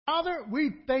Father,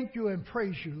 we thank you and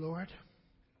praise you, Lord,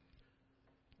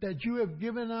 that you have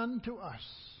given unto us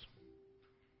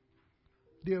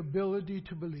the ability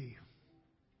to believe.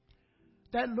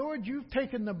 That, Lord, you've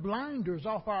taken the blinders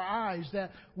off our eyes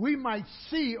that we might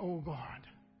see, oh God.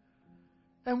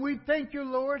 And we thank you,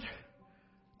 Lord,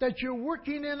 that you're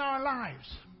working in our lives.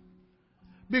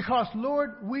 Because,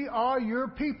 Lord, we are your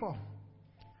people.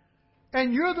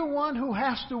 And you're the one who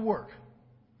has to work.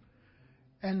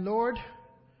 And, Lord,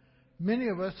 many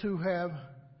of us who have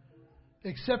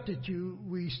accepted you,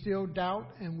 we still doubt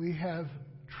and we have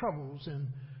troubles and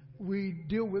we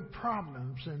deal with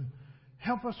problems. And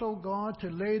help us, oh God,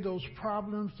 to lay those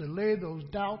problems, to lay those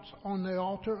doubts on the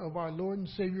altar of our Lord and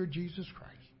Savior Jesus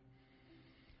Christ.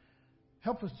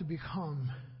 Help us to become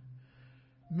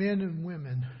men and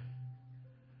women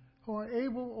who are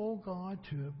able, oh God,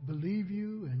 to believe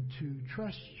you and to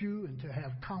trust you and to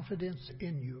have confidence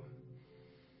in you.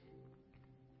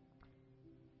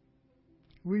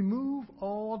 Remove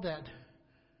all that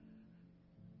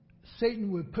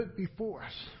Satan would put before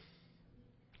us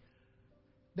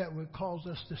that would cause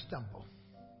us to stumble.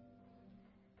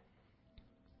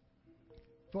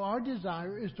 For our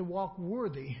desire is to walk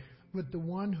worthy with the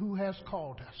one who has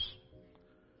called us.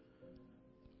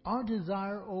 Our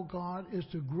desire, O God, is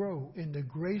to grow in the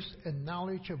grace and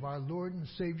knowledge of our Lord and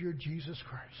Savior Jesus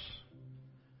Christ.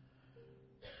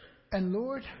 And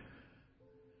Lord,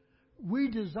 we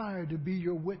desire to be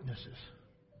your witnesses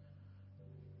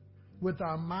with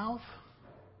our mouth,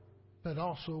 but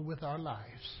also with our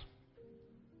lives.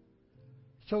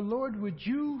 So, Lord, would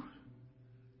you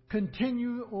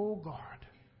continue, O God,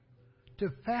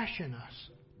 to fashion us,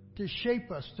 to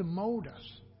shape us, to mold us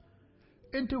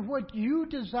into what you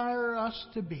desire us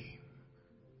to be.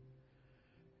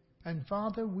 And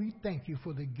Father, we thank you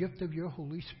for the gift of your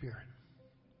Holy Spirit.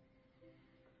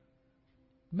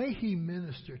 May he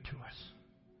minister to us.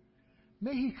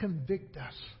 May he convict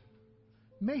us.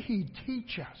 May he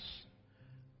teach us.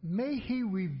 May he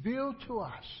reveal to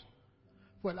us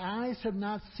what eyes have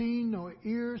not seen nor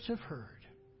ears have heard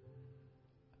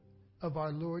of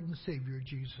our Lord and Savior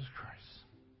Jesus Christ.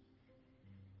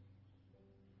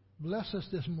 Bless us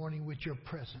this morning with your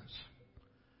presence.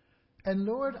 And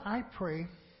Lord, I pray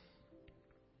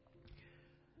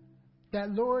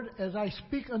that, Lord, as I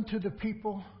speak unto the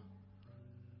people,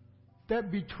 that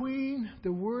between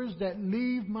the words that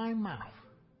leave my mouth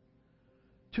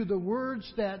to the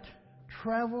words that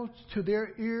travel to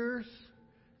their ears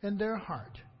and their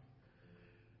heart,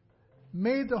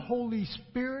 may the Holy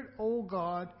Spirit, O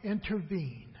God,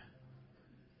 intervene.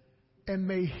 And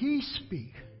may he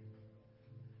speak.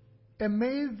 And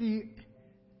may the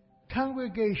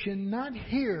congregation not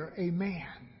hear a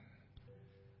man,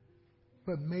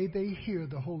 but may they hear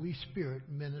the Holy Spirit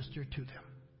minister to them.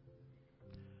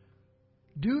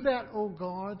 Do that, O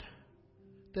God,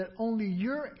 that only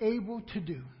you're able to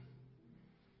do.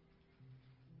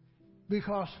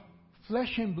 Because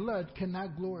flesh and blood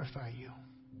cannot glorify you.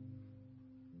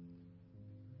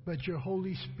 But your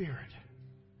Holy Spirit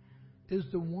is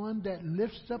the one that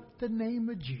lifts up the name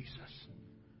of Jesus.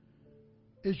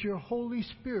 Is your Holy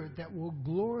Spirit that will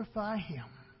glorify him.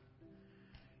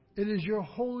 It is your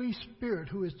Holy Spirit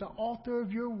who is the author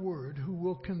of your word who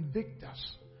will convict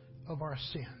us of our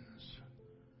sins.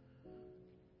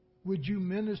 Would you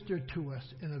minister to us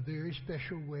in a very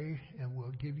special way, and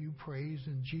we'll give you praise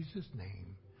in Jesus'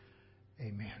 name.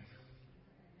 Amen.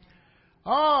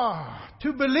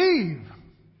 To believe.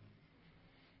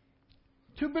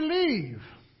 To believe.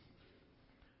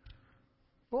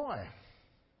 Boy.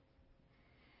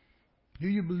 Do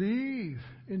you believe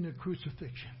in the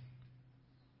crucifixion?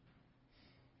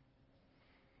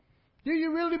 Do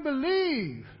you really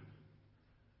believe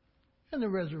in the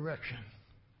resurrection?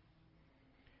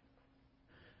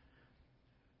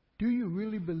 Do you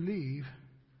really believe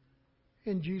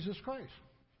in Jesus Christ?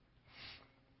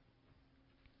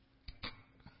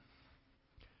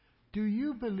 Do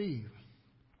you believe?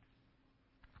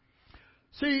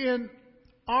 See, in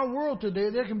our world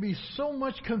today, there can be so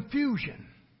much confusion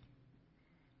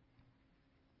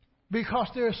because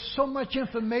there's so much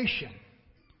information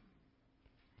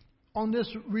on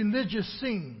this religious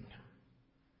scene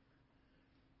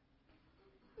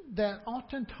that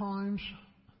oftentimes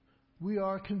we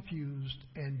are confused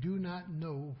and do not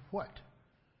know what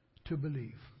to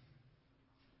believe.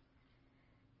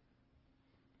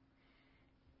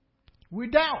 We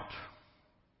doubt.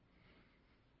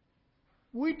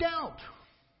 We doubt.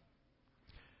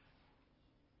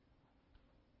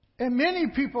 And many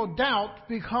people doubt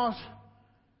because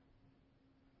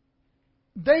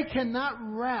they cannot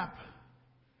wrap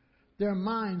their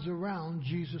minds around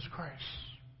Jesus Christ.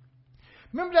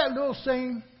 Remember that little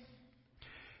saying?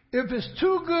 If it's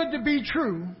too good to be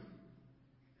true,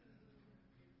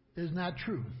 it's not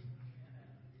true.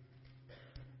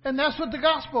 And that's what the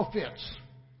gospel fits.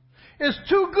 It's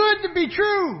too good to be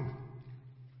true.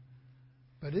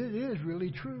 But it is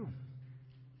really true.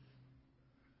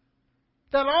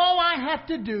 That all I have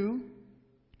to do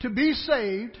to be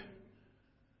saved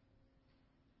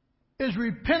is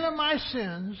repent of my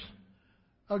sins,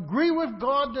 agree with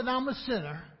God that I'm a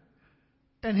sinner,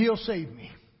 and He'll save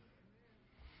me.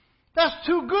 That's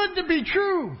too good to be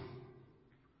true.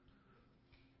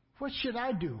 What should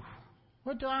I do?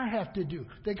 What do I have to do?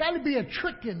 There got to be a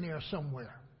trick in there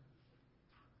somewhere.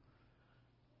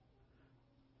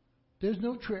 There's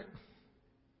no trick.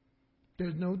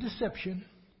 There's no deception.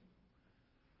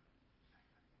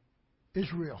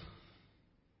 It's real.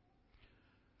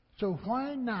 So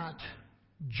why not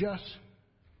just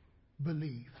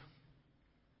believe?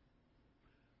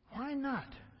 Why not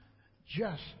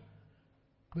just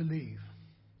believe?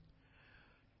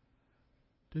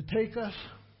 To take us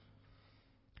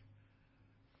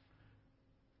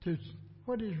to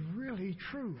what is really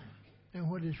true and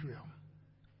what is real.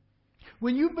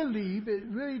 When you believe, it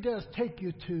really does take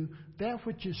you to that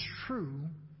which is true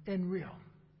and real.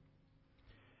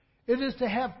 It is to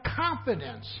have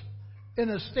confidence in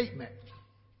a statement.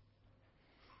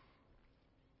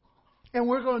 And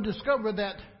we're going to discover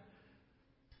that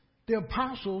the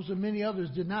apostles and many others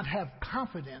did not have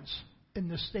confidence in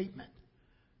the statement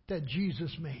that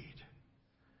Jesus made.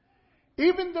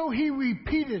 Even though He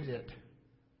repeated it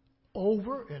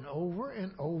over and over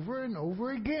and over and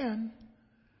over again,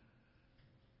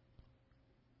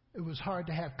 it was hard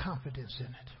to have confidence in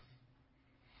it.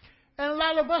 And a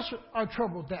lot of us are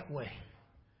troubled that way.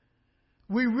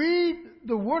 We read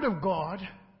the Word of God,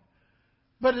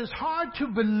 but it's hard to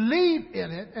believe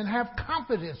in it and have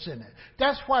confidence in it.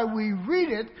 That's why we read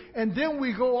it, and then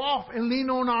we go off and lean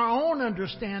on our own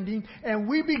understanding, and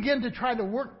we begin to try to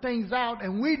work things out,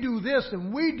 and we do this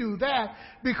and we do that,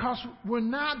 because we're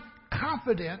not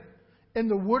confident in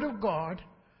the Word of God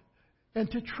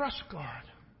and to trust God.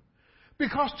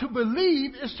 Because to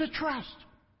believe is to trust.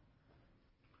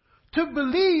 To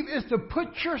believe is to put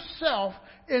yourself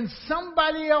in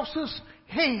somebody else's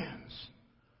hands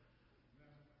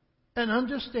and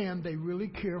understand they really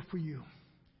care for you.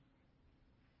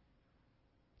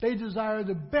 They desire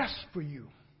the best for you.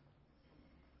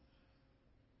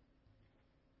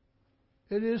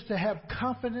 It is to have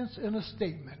confidence in a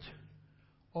statement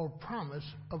or promise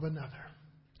of another.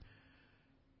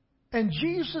 And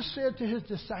Jesus said to His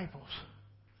disciples,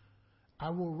 I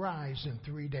will rise in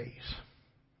 3 days.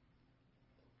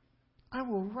 I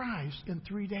will rise in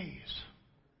 3 days.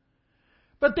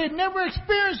 But they've never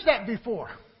experienced that before.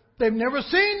 They've never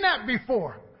seen that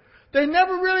before. They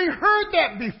never really heard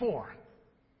that before.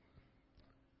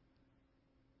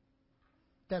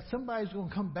 That somebody's going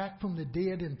to come back from the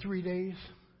dead in 3 days.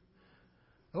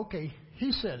 Okay,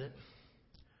 He said it,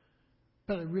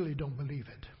 but I really don't believe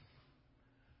it.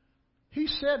 He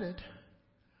said it,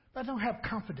 but I don't have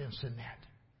confidence in that.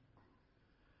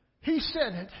 He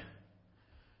said it,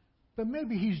 but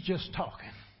maybe He's just talking.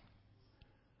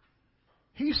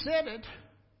 He said it.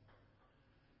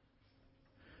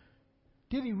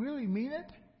 Did He really mean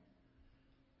it?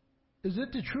 Is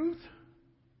it the truth?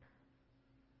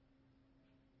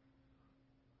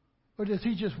 Or does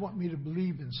He just want me to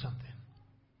believe in something?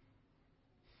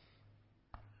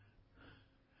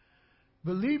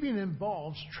 Believing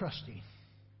involves trusting.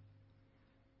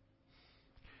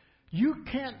 You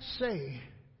can't say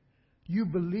you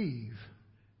believe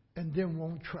and then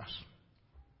won't trust.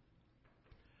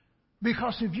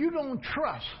 Because if you don't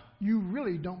trust, you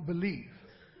really don't believe.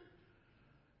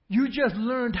 You just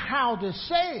learned how to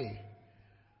say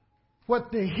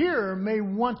what the hearer may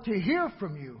want to hear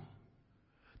from you.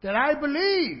 That I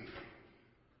believe.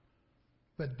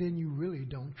 But then you really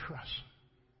don't trust.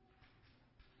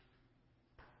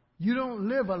 You don't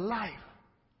live a life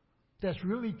that's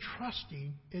really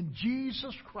trusting in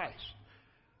Jesus Christ,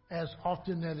 as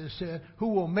often as it said, who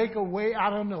will make a way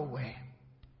out of no way.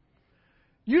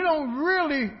 You don't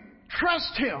really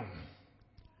trust Him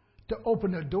to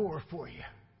open a door for you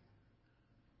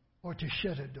or to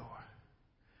shut a door.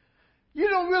 You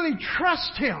don't really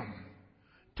trust Him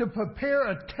to prepare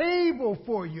a table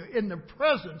for you in the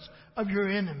presence of your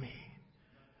enemy.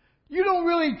 You don't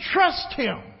really trust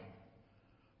Him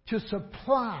to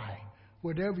supply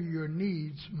whatever your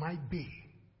needs might be.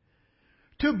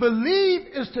 To believe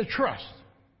is to trust.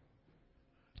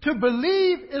 To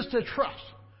believe is to trust.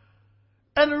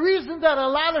 And the reason that a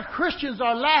lot of Christians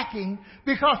are lacking,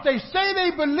 because they say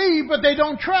they believe, but they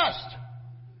don't trust.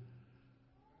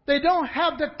 They don't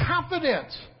have the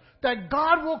confidence that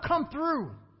God will come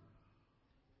through,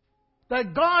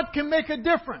 that God can make a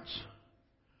difference,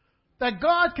 that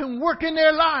God can work in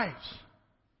their lives.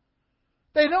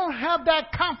 They don't have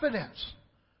that confidence.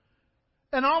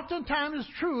 And oftentimes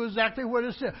it's true exactly what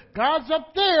it says. God's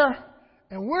up there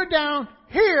and we're down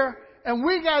here and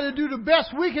we got to do the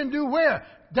best we can do where?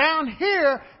 Down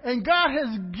here, and God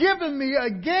has given me a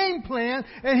game plan,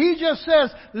 and He just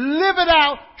says, live it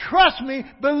out, trust me,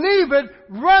 believe it,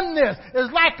 run this.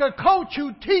 It's like a coach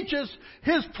who teaches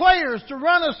his players to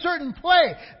run a certain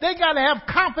play. They got to have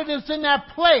confidence in that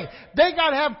play. They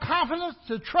got to have confidence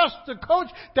to trust the coach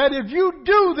that if you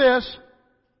do this,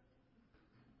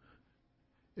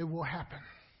 it will happen.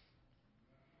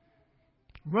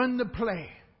 Run the play.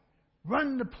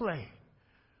 Run the play.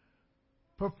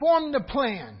 Perform the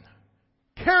plan.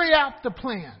 Carry out the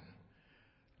plan.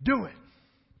 Do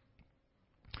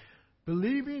it.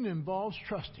 Believing involves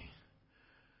trusting.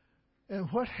 And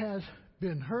what has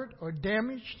been hurt or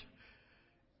damaged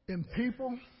in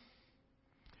people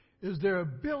is their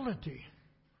ability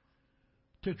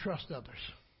to trust others.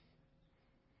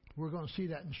 We're going to see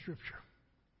that in Scripture.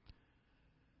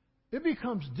 It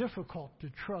becomes difficult to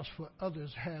trust what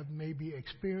others have maybe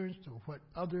experienced or what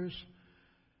others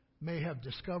may have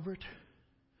discovered,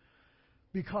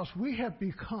 because we have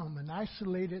become an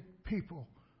isolated people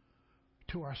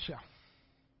to ourselves.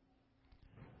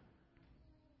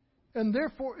 And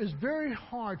therefore, it's very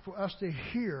hard for us to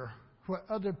hear what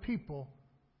other people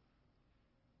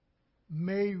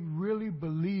may really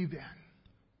believe in.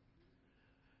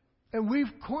 And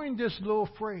we've coined this little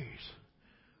phrase,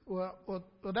 well,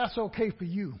 that's okay for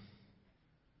you.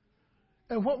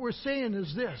 And what we're saying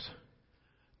is this: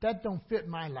 that don't fit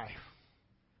my life.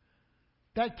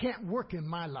 That can't work in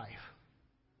my life.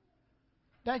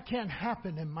 That can't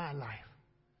happen in my life.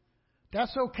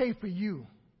 That's okay for you,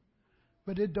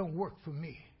 but it don't work for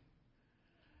me.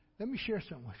 Let me share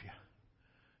something with you.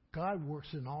 God works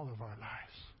in all of our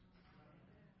lives.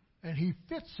 And He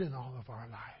fits in all of our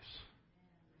lives,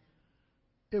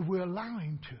 if we allow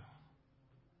Him to.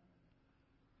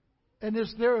 And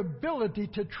it's their ability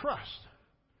to trust.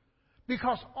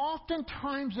 Because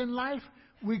oftentimes in life,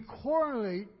 we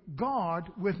correlate God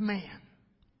with man.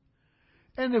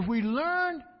 And if we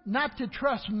learn not to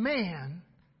trust man,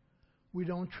 we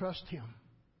don't trust Him.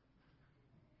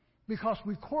 Because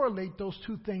we correlate those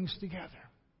two things together.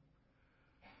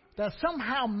 That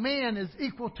somehow man is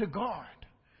equal to God.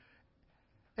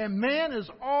 And man is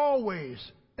always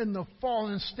in the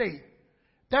fallen state.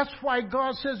 That's why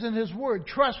God says in His Word,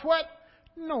 trust what?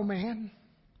 No man.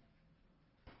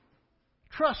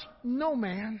 Trust no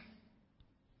man,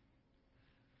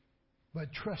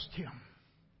 but trust Him.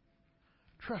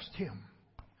 Trust Him.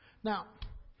 Now,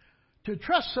 to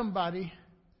trust somebody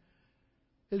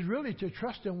is really to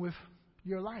trust them with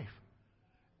your life.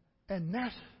 And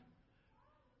that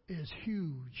is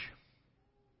huge.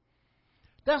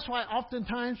 That's why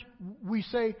oftentimes we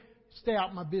say, stay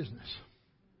out my business.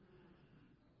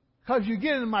 Because you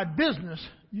get into my business,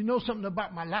 you know something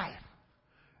about my life.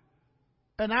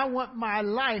 And I want my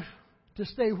life to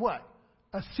stay what?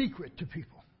 A secret to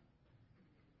people.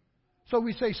 So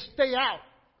we say, stay out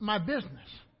my business.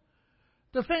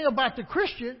 The thing about the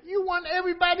Christian, you want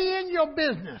everybody in your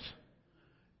business.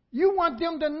 You want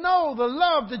them to know the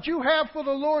love that you have for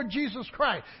the Lord Jesus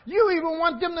Christ. You even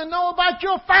want them to know about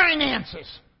your finances.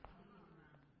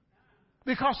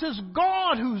 Because it's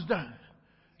God who's done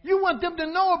it. You want them to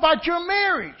know about your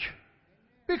marriage.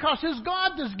 Because it's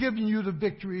God that's giving you the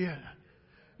victory in it.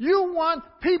 You want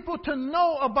people to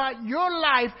know about your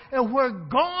life and where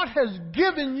God has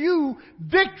given you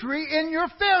victory in your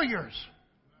failures.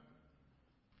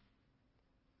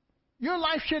 Your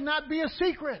life should not be a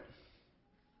secret.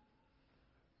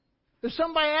 If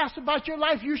somebody asks about your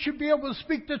life, you should be able to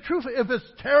speak the truth. If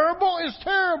it's terrible, it's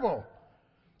terrible.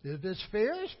 If it's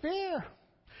fair, it's fair.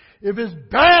 If it's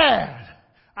bad,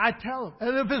 I tell them.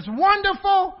 And if it's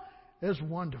wonderful, it's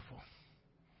wonderful.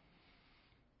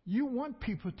 You want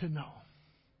people to know.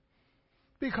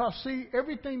 Because, see,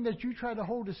 everything that you try to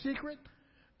hold a secret,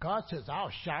 God says,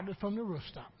 I'll shout it from the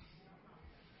rooftop.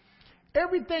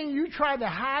 Everything you try to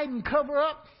hide and cover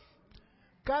up,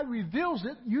 God reveals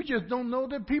it. You just don't know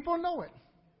that people know it.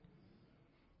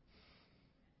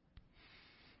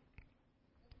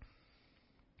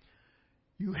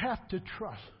 You have to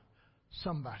trust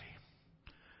somebody.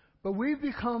 But we've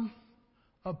become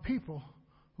a people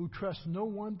who trust no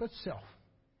one but self.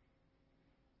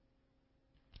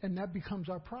 And that becomes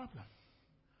our problem.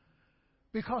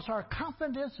 Because our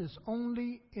confidence is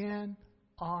only in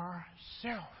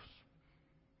ourselves,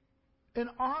 in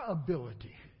our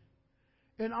ability,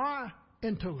 in our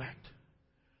intellect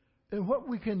and what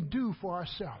we can do for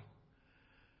ourselves.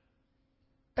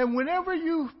 And whenever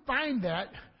you find that,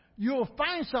 you'll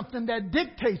find something that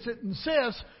dictates it and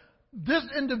says, this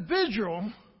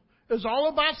individual is all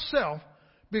about self,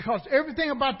 because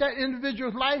everything about that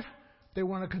individual's life, they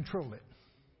want to control it.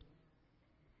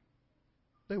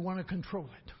 They want to control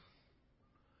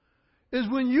it. Is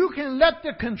when you can let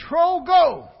the control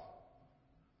go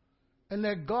and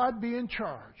let God be in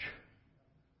charge,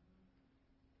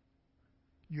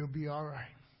 you'll be all right.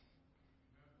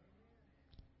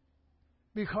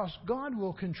 Because God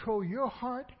will control your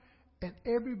heart and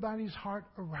everybody's heart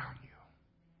around you.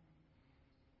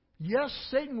 Yes,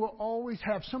 Satan will always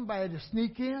have somebody to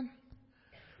sneak in,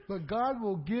 but God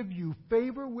will give you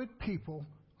favor with people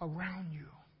around you.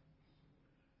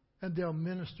 And they'll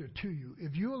minister to you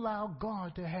if you allow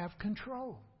God to have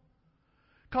control.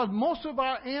 Because most of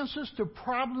our answers to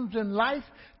problems in life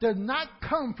does not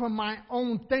come from my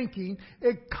own thinking.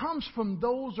 It comes from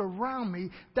those around me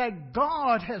that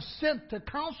God has sent to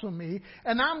counsel me,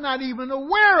 and I'm not even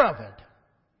aware of it.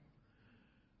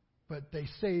 But they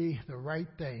say the right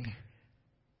thing,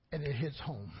 and it hits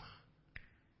home.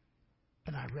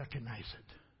 And I recognize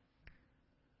it.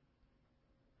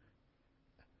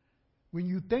 When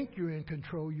you think you're in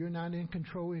control, you're not in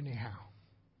control anyhow.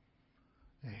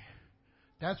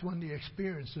 That's when the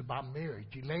experience about marriage.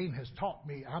 Elaine has taught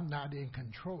me I'm not in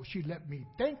control. She let me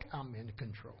think I'm in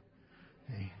control.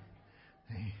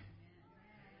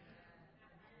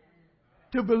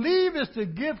 To believe is to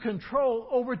give control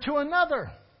over to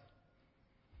another.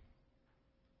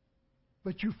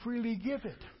 But you freely give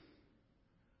it.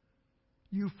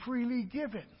 You freely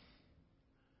give it.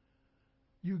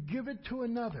 You give it to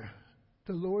another,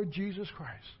 the Lord Jesus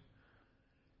Christ.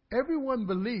 Everyone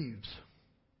believes.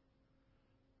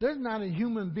 There's not a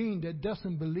human being that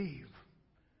doesn't believe.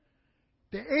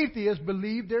 The atheists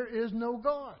believe there is no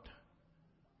God,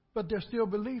 but they're still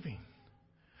believing.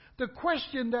 The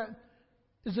question that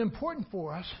is important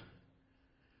for us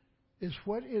is,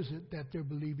 what is it that they're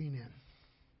believing in?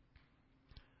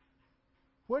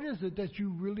 What is it that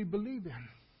you really believe in?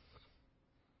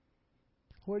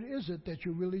 What is it that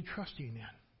you're really trusting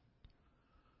in?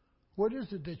 What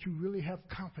is it that you really have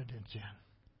confidence in?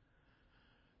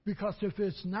 Because if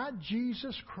it's not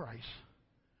Jesus Christ,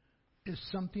 it's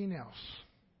something else.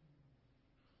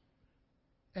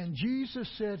 And Jesus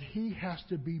said He has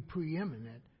to be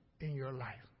preeminent in your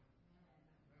life.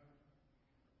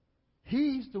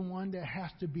 He's the one that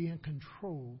has to be in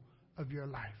control of your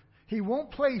life. He won't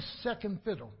play second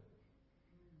fiddle.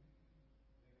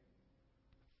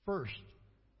 First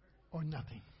or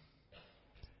nothing.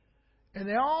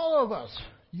 And all of us,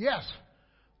 yes,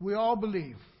 we all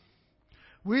believe.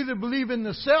 We either believe in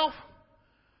the self,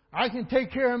 I can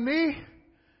take care of me,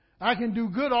 I can do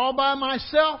good all by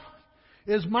myself,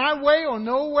 is my way or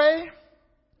no way,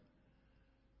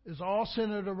 is all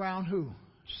centered around who?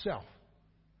 Self.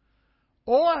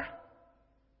 Or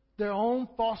their own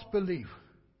false belief.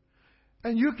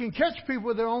 And you can catch people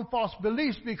with their own false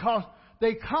beliefs because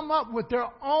they come up with their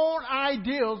own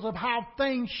ideals of how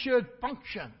things should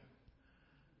function.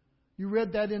 You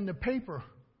read that in the paper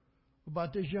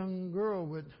about this young girl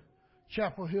with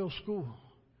Chapel Hill School.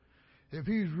 If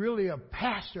he's really a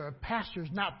pastor's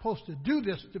not supposed to do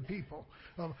this to people.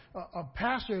 A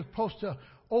pastor is supposed to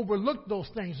overlook those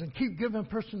things and keep giving a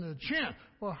person a chance.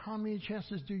 Well, how many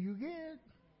chances do you get?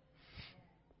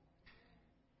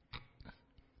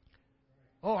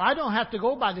 Oh, I don't have to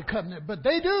go by the covenant, but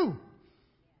they do.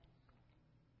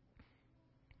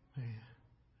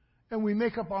 And we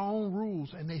make up our own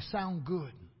rules, and they sound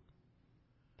good.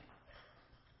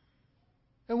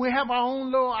 And we have our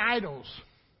own little idols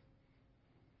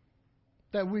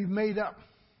that we've made up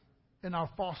in our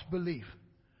false belief.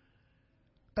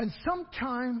 And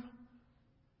sometimes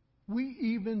we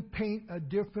even paint a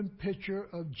different picture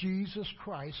of Jesus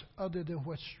Christ other than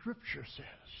what Scripture says.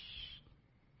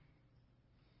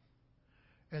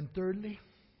 And thirdly,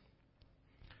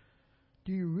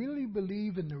 do you really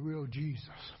believe in the real Jesus?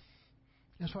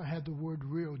 That's why I had the word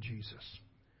real Jesus.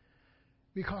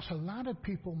 Because a lot of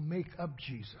people make up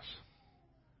Jesus.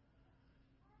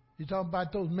 You talk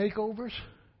about those makeovers?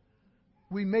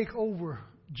 We make over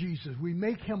Jesus. We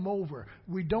make Him over.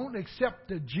 We don't accept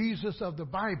the Jesus of the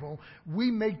Bible. We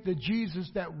make the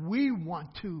Jesus that we want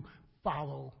to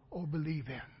follow or believe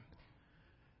in.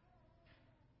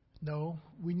 No,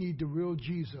 we need the real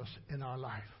Jesus in our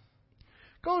life.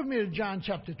 Go with me to John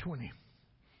chapter 20.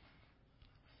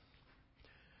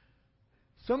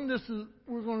 Some of this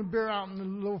we're going to bear out in the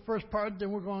little first part,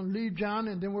 then we're going to leave John,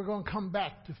 and then we're going to come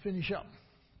back to finish up.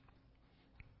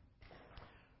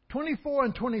 24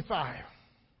 and 25.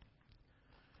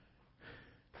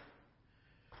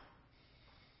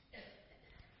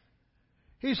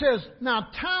 He says, now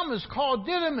Thomas, called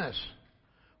Didymus,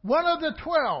 one of the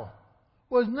 12,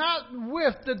 was not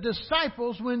with the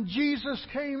disciples when Jesus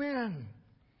came in.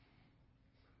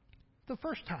 The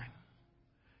first time.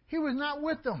 He was not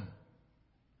with them.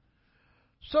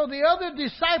 So the other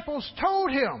disciples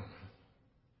told him.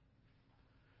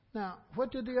 Now,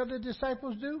 what did the other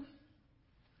disciples do?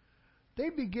 They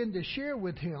began to share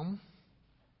with him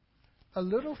a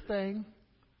little thing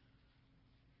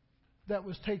that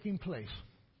was taking place.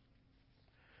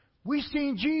 We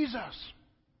seen Jesus.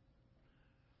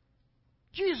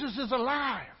 Jesus is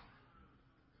alive.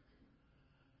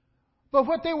 But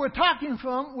what they were talking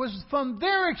from was from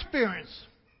their experience.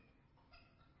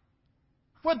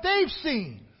 What they've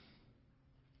seen.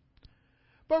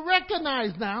 But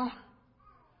recognize now,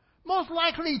 most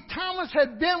likely Thomas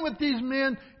had been with these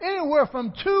men anywhere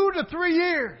from 2 to 3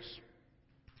 years.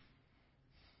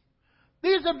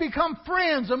 These have become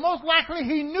friends, and most likely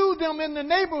he knew them in the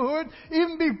neighborhood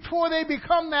even before they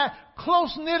become that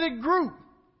close-knitted group.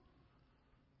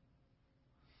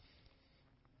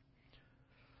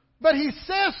 But he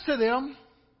says to them,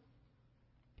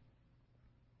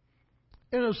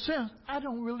 in a sense, I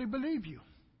don't really believe you.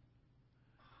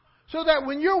 So that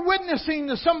when you're witnessing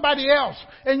to somebody else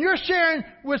and you're sharing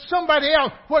with somebody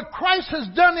else what Christ has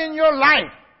done in your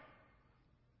life,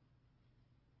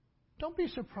 don't be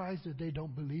surprised that they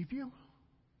don't believe you.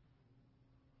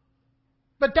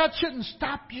 But that shouldn't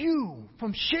stop you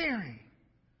from sharing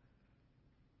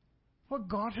what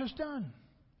God has done.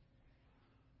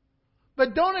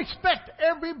 But don't expect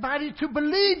everybody to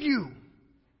believe you.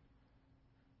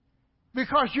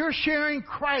 Because you're sharing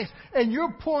Christ and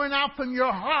you're pouring out from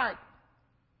your heart.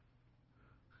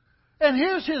 And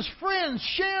here's his friends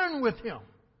sharing with him.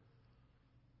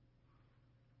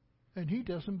 And he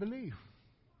doesn't believe.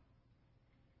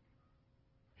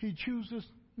 He chooses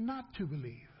not to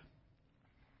believe.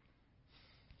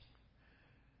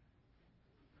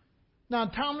 Now,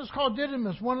 Thomas, called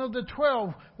Didymus, one of the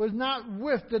 12, was not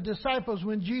with the disciples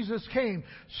when Jesus came.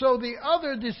 So the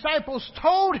other disciples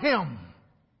told him,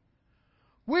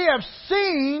 we have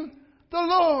seen the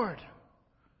Lord.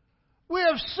 We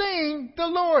have seen the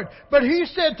Lord. But he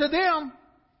said to them,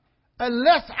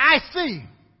 unless I see.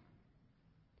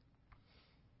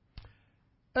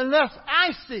 Unless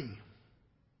I see.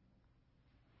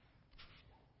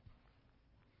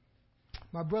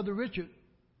 My brother Richard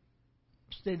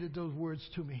stated those words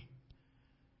to me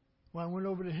when I went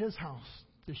over to his house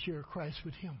to share Christ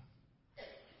with him.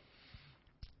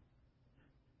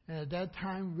 And at that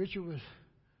time, Richard was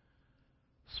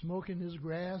smoking his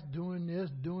grass, doing this,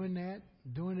 doing that,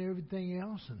 doing everything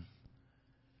else.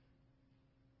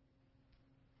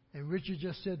 And Richard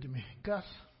just said to me, Gus,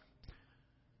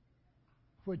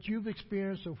 what you've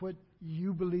experienced or what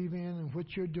you believe in and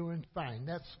what you're doing, fine.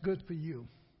 That's good for you.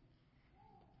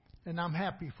 And I'm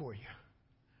happy for you.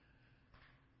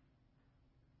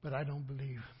 But I don't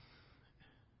believe.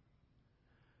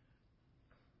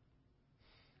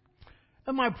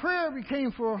 And my prayer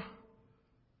became for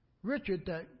Richard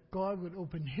that God would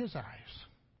open his eyes.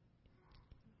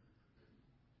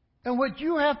 And what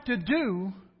you have to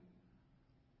do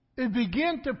is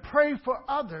begin to pray for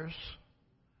others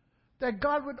that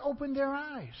God would open their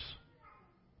eyes.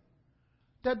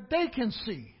 That they can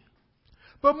see.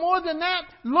 But more than that,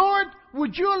 Lord,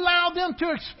 would you allow them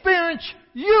to experience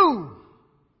you?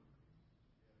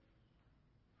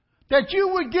 That you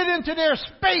would get into their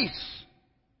space.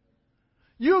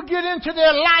 You get into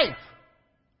their life.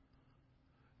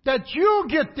 That you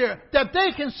get there. That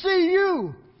they can see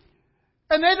you.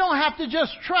 And they don't have to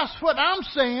just trust what I'm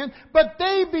saying, but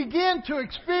they begin to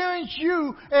experience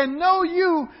you and know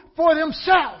you for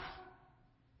themselves.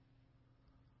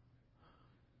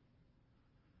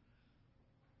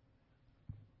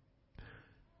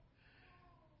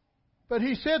 But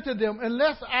he said to them,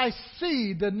 unless I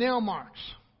see the nail marks.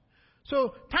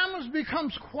 So Thomas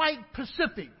becomes quite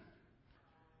specific.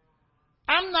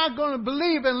 I'm not going to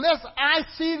believe unless I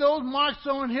see those marks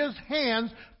on his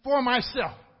hands for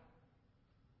myself.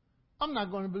 I'm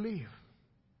not going to believe.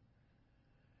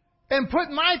 And put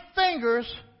my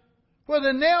fingers where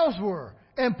the nails were.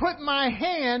 And put my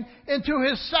hand into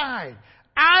his side.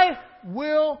 I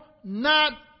will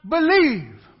not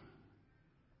believe.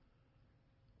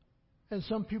 And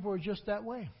some people are just that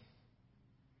way.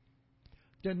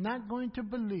 They're not going to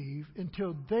believe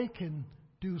until they can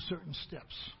do certain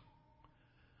steps.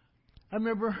 I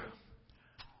remember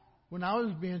when I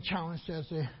was being challenged as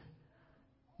a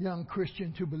young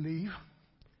Christian to believe.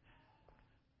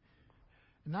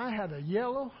 And I had a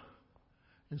yellow,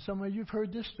 and some of you have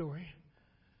heard this story,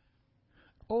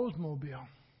 Oldsmobile.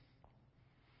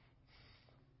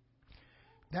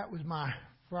 That was my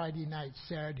Friday night,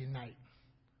 Saturday night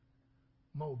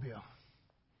mobile.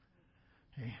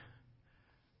 Hey.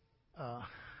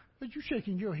 But you're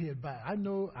shaking your head by. I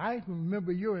know, I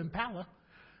remember your Impala.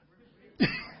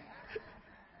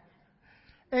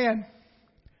 And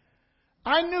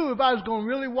I knew if I was going to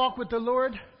really walk with the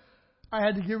Lord, I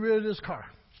had to get rid of this car.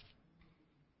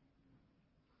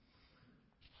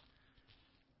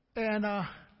 And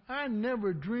I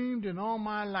never dreamed in all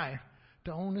my life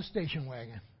to own a station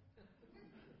wagon.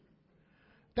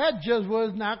 That just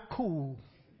was not cool.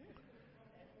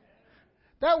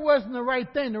 That wasn't the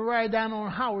right thing to ride down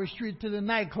on Howard Street to the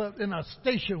nightclub in a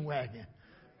station wagon.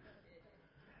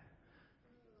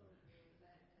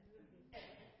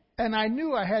 And I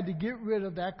knew I had to get rid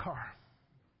of that car.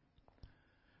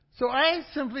 So I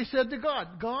simply said to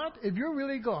God, God, if you're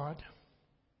really God,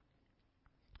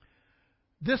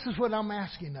 this is what I'm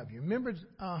asking of you. Remember,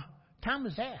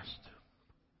 Thomas asked.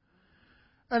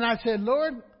 And I said,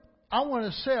 Lord, I want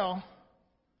to sell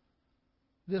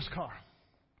this car.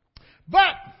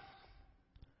 But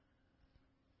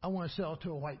I want to sell it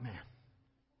to a white man.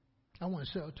 I want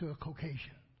to sell it to a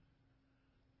Caucasian.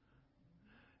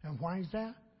 And why is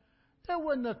that? There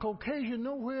wasn't a Caucasian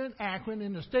nowhere in Akron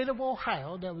in the state of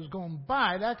Ohio that was going to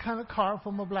buy that kind of car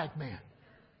from a black man.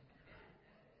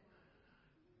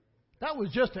 That was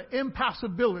just an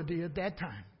impossibility at that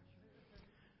time.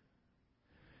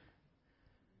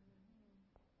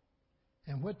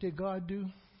 And what did God do?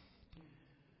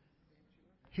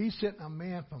 He sent a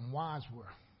man from Wadsworth.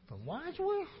 From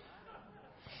Wadsworth?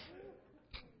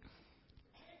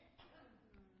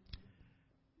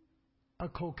 A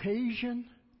Caucasian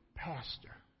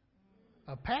pastor.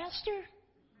 A pastor?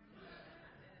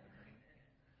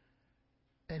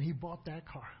 And he bought that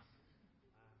car.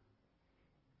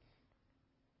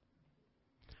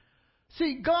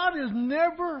 See, God is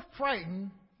never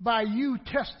frightened by you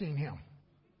testing Him.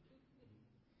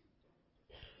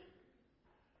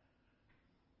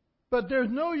 But there's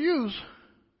no use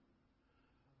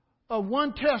of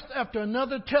one test after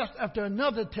another test after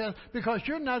another test because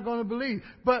you're not going to believe.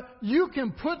 But you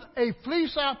can put a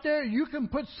fleece out there, you can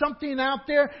put something out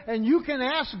there, and you can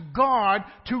ask God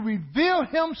to reveal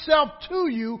Himself to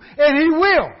you, and He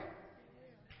will.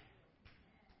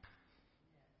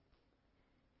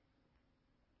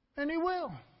 And He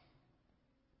will.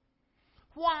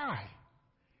 Why?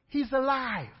 He's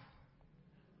alive.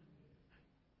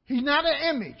 He's not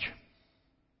an image.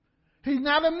 He's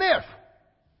not a myth.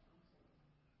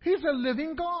 He's a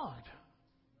living God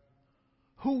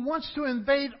who wants to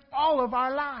invade all of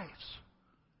our lives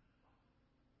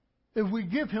if we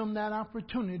give Him that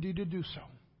opportunity to do so.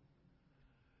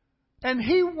 And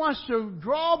He wants to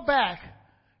draw back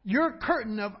your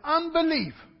curtain of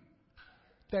unbelief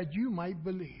that you might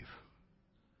believe.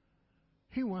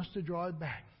 He wants to draw it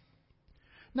back.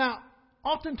 Now,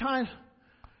 oftentimes,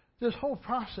 this whole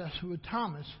process with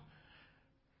Thomas,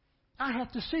 I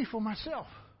have to see for myself.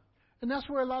 And that's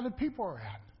where a lot of people are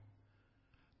at.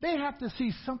 They have to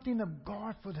see something of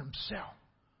God for themselves.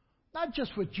 Not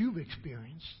just what you've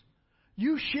experienced.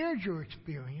 You shared your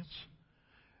experience.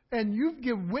 And you've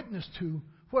given witness to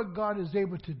what God is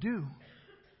able to do.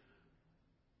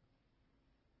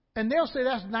 And they'll say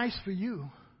that's nice for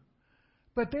you.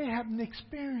 But they haven't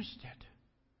experienced it.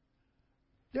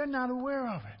 They're not aware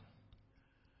of it.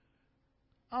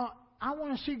 I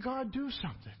want to see God do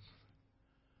something.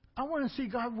 I want to see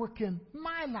God work in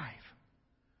my life,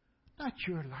 not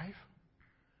your life.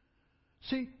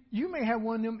 See, you may have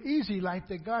one of them easy life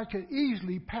that God could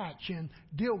easily patch and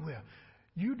deal with.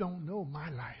 You don't know my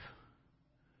life.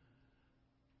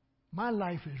 My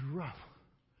life is rough.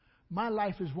 My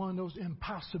life is one of those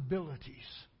impossibilities.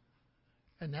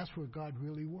 And that's where God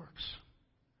really works.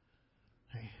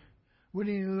 Hey. When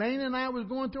Elaine and I was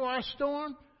going through our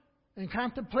storm and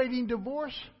contemplating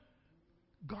divorce,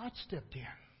 God stepped in.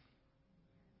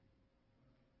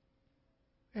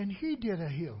 And He did a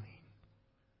healing.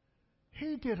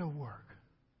 He did a work.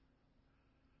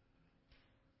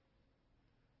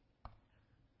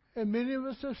 And many of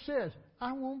us have said,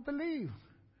 I won't believe.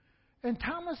 And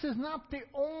Thomas is not the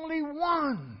only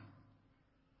one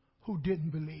who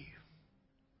didn't believe.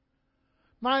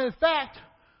 Matter of fact,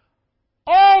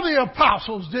 all the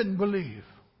apostles didn't believe.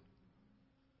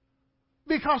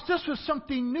 Because this was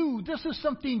something new. This is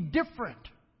something different.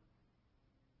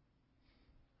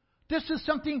 This is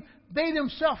something they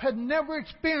themselves had never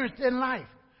experienced in life.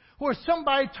 Where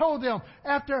somebody told them,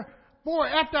 after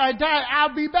I die,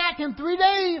 I'll be back in 3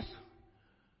 days.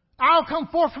 I'll come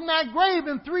forth from that grave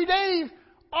in 3 days.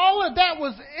 All of that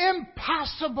was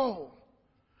impossible.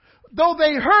 Though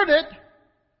they heard it,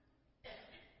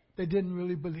 they didn't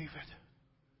really believe it.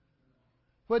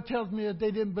 What tells me that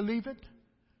they didn't believe it?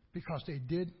 Because they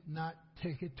did not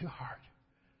take it to heart.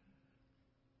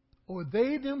 Or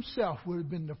they themselves would have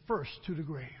been the first to the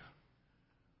grave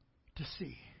to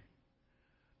see.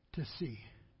 To see.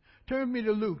 Turn with me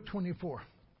to Luke 24.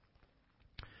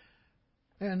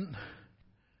 And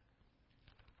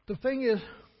the thing is,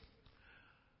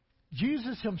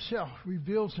 Jesus himself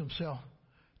reveals himself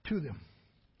to them,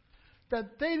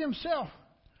 that they themselves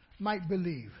might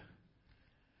believe.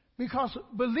 Because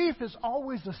belief is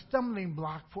always a stumbling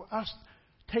block for us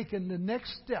taking the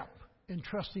next step in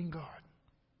trusting God.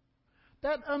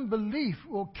 That unbelief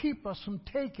will keep us from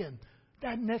taking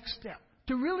that next step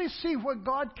to really see what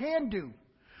God can do.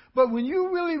 But when you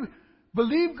really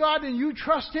believe God and you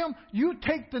trust Him, you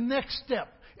take the next step.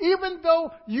 Even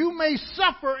though you may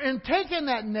suffer in taking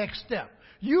that next step,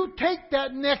 you take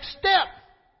that next step.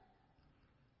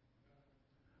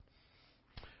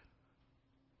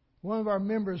 One of our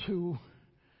members who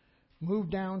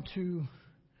moved down to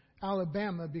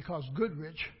Alabama because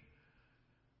Goodrich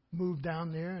moved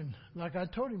down there, and like I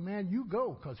told him, man, you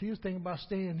go, because he was thinking about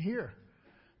staying here.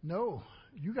 No,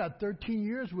 you got 13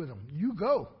 years with him. You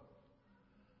go.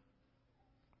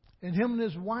 And him and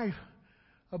his wife,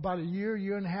 about a year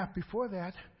and a half before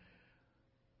that,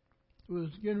 was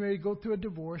getting ready to go through a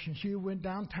divorce, and she went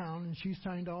downtown and she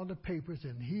signed all the papers,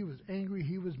 and he was angry,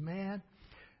 he was mad,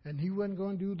 and he wasn't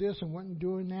going to do this and wasn't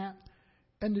doing that.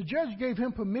 And the judge gave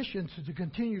him permission to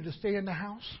continue to stay in the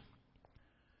house.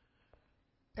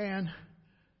 And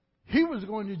he was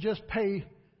going to just pay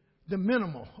the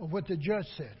minimal of what the judge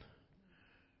said.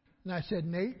 And I said,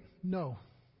 Nate, no.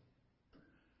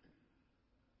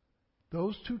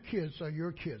 Those 2 kids are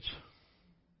your kids.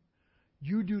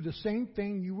 You do the same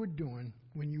thing you were doing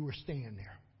when you were staying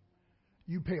there.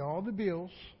 You pay all the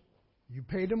bills. You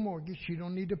pay the mortgage. She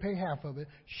don't need to pay half of it.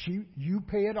 You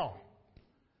pay it all.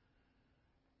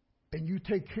 And you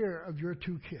take care of your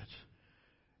 2 kids.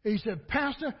 And he said,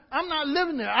 Pastor, I'm not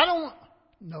living there. I don't.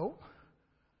 No.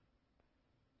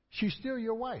 She's still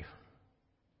your wife.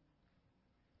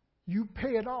 You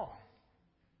pay it all.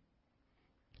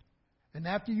 And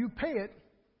after you pay it,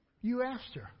 you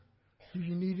asked her, do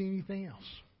you need anything else?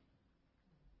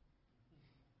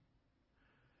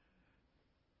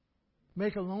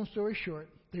 Make a long story short,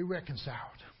 they reconciled.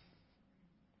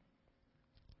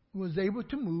 Was able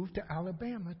to move to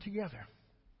Alabama together.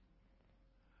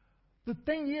 The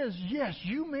thing is, yes,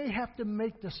 you may have to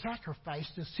make the sacrifice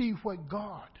to see what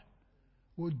God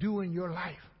will do in your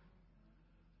life.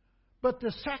 But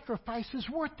the sacrifice is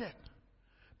worth it.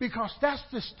 Because that's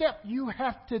the step you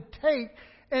have to take.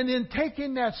 And in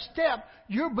taking that step,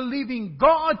 you're believing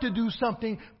God to do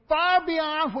something far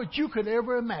beyond what you could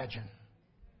ever imagine.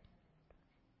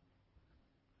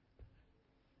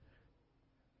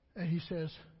 And he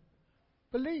says,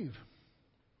 believe.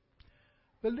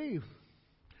 Believe.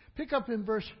 Pick up in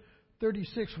verse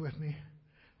 36 with me.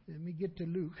 Let me get to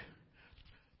Luke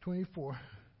 24.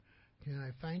 Can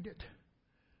I find it?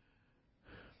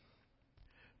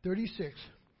 36.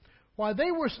 While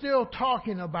they were still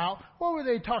talking about, what were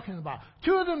they talking about?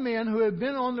 2 of the men who had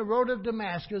been on the road of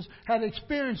Damascus had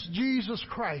experienced Jesus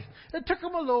Christ. It took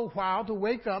them a little while to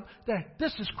wake up that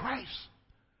this is Christ.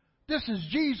 This is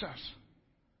Jesus.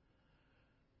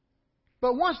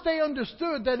 But once they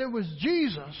understood that it was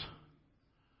Jesus,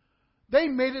 they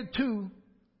made it to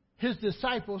his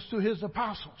disciples, to his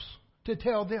apostles, to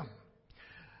tell them.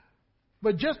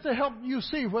 But just to help you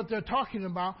see what they're talking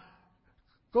about,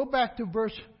 go back to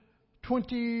verse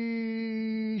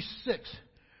 26.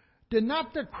 Did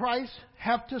not the Christ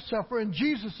have to suffer? And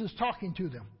Jesus is talking to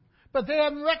them. But they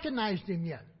haven't recognized him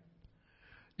yet.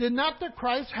 Did not the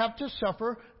Christ have to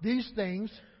suffer these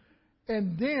things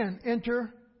and then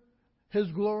enter his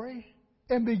glory?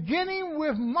 And beginning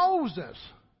with Moses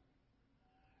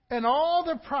and all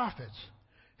the prophets,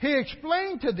 he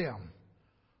explained to them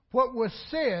what was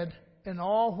said in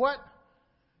all what?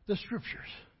 The Scriptures.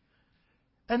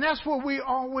 And that's where we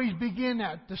always begin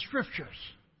at, the Scriptures.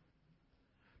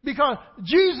 Because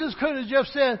Jesus could have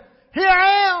just said, here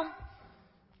I am.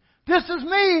 This is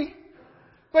me.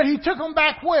 But he took them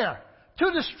back where? To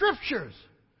the Scriptures.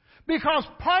 Because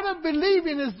part of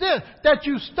believing is this, that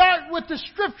you start with the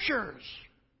Scriptures.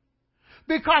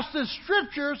 Because the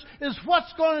Scriptures is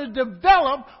what's going to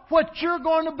develop what you're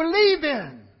going to believe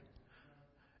in.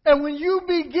 And when you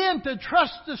begin to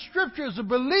trust the Scriptures and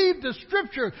believe the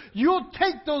Scripture, you'll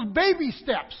take those baby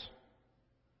steps.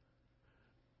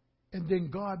 And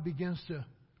then God begins to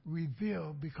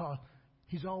revealed because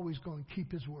He's always going to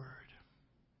keep His word.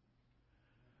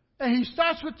 And He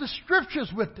starts with the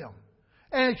Scriptures with them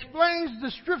and explains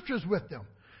the Scriptures with them.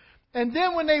 And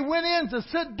then when they went in to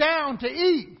sit down to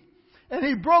eat and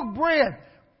He broke bread,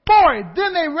 boy,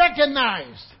 then they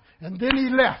recognized. And then He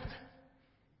left.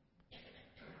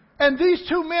 And these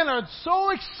two men are so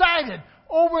excited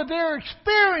over their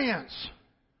experience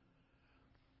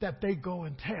that they go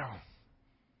and tell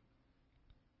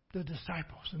the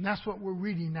disciples. And that's what we're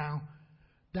reading now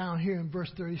down here in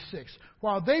verse 36.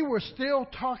 While they were still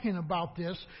talking about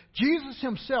this, Jesus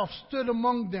Himself stood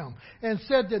among them and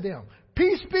said to them,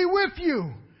 "Peace be with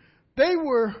you." They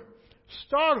were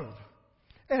startled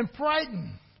and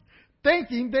frightened,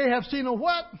 thinking they have seen a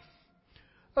what?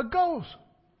 A ghost.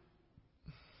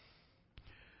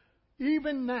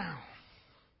 Even now,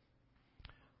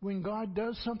 when God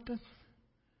does something,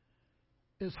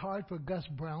 it's hard for Gus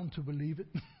Brown to believe it,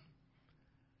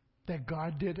 that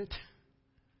God did it.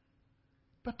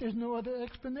 But there's no other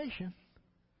explanation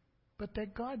but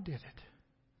that God did it.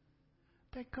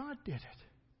 That God did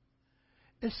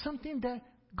it. It's something that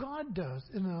God does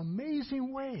in an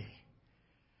amazing way.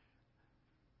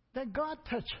 That God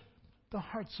touched the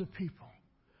hearts of people.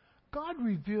 God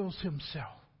reveals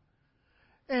Himself.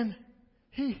 And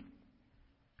He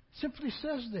simply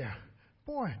says there,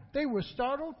 boy, they were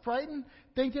startled, frightened,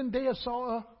 thinking they had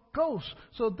saw a ghost.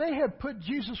 So they had put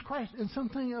Jesus Christ in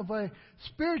something of a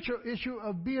spiritual issue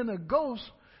of being a ghost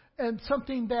and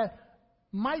something that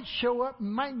might show up,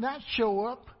 might not show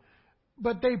up,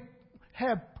 but they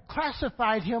have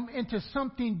classified Him into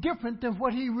something different than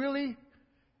what He really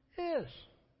is.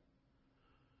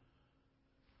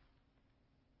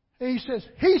 And He says,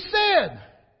 He said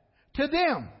to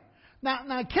them.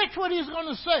 Now catch what He's going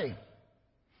to say.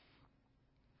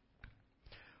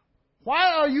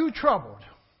 Why are you troubled?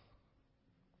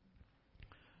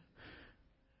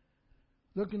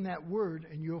 Look in that word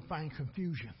and you'll find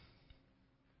confusion.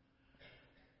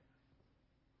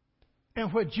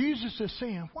 And what Jesus is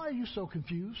saying, why are you so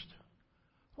confused?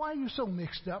 Why are you so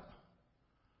mixed up?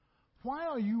 Why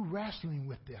are you wrestling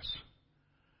with this?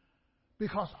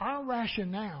 Because our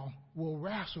rationale will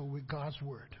wrestle with God's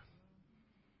word.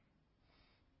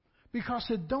 Because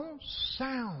it don't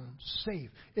sound safe.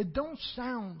 It don't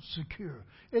sound secure.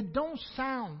 It don't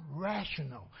sound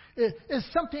rational. It's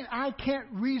something I can't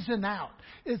reason out.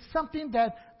 It's something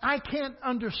that I can't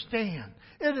understand.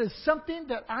 It is something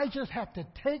that I just have to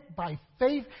take by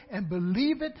faith and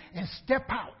believe it and step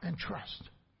out and trust.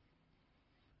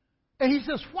 And He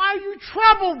says, why are you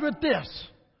troubled with this?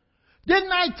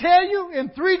 Didn't I tell you in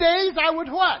 3 days I would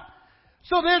what?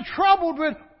 So they're troubled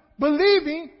with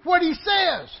believing what He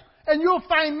says. And you'll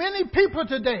find many people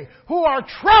today who are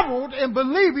troubled in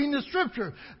believing the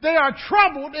Scripture. They are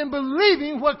troubled in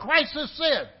believing what Christ has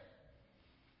said.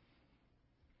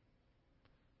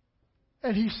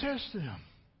 And He says to them,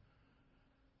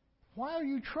 why are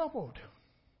you troubled?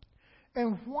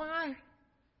 And why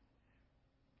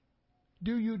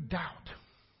do you doubt?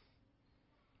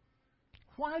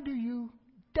 Why do you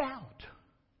doubt?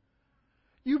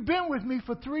 You've been with me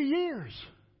for 3 years.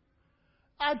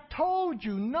 I told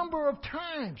you a number of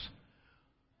times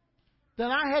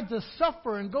that I had to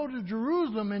suffer and go to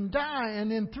Jerusalem and die,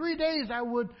 and in 3 days I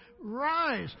would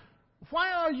rise.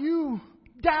 Why are you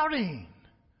doubting?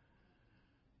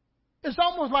 It's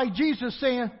almost like Jesus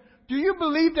saying, do you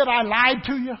believe that I lied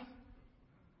to you?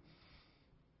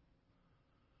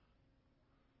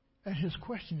 And His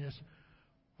question is,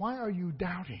 why are you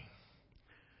doubting?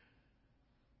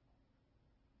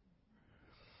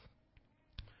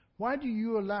 Why do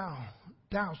you allow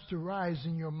doubts to rise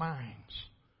in your minds?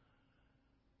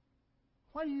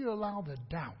 Why do you allow the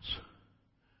doubts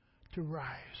to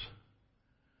rise?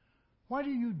 Why do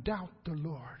you doubt the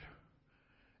Lord?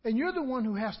 And you're the one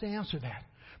who has to answer that.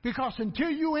 Because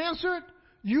until you answer it,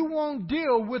 you won't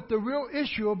deal with the real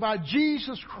issue about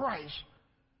Jesus Christ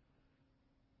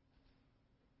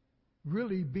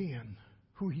really being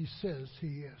who He says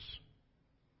He is.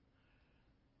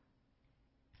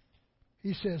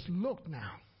 He says, look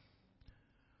now.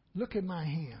 Look at my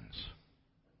hands.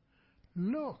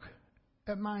 Look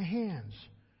at my hands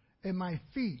and my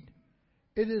feet.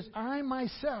 It is I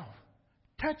myself.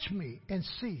 Touch me and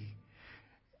see.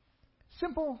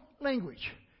 Simple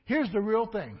language. Here's the real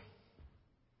thing.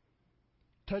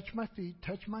 Touch my feet,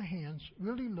 touch my hands,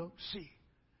 really look, see.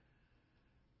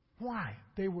 Why?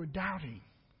 They were doubting.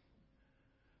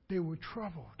 They were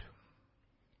troubled.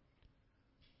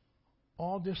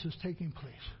 All this is taking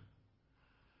place.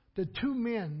 The two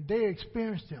men, they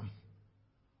experienced Him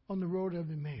on the road of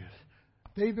Emmaus.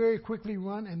 They very quickly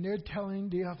run and they're telling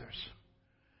the others.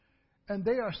 And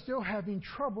they are still having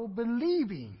trouble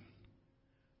believing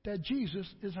that Jesus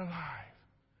is alive.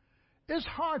 It's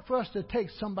hard for us to take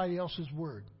somebody else's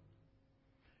word.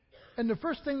 And the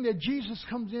first thing that Jesus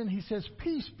comes in, he says,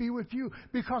 peace be with you.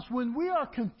 Because when we are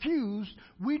confused,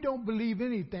 we don't believe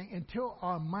anything until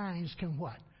our minds can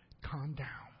what? Calm down.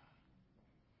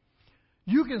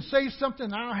 You can say something,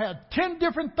 and I'll have 10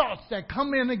 different thoughts that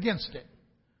come in against it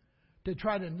to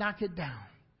try to knock it down.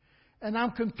 And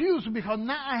I'm confused because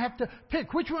now I have to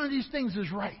pick which one of these things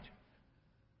is right.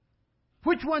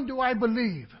 Which one do I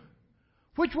believe?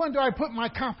 Which one do I put my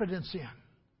confidence in?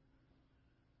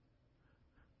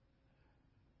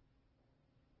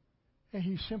 And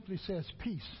he simply says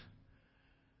peace.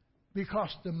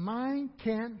 Because the mind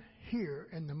can't hear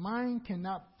and the mind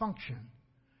cannot function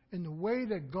in the way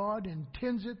that God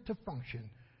intends it to function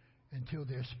until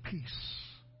there's peace.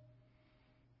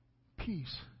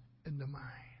 Peace in the mind.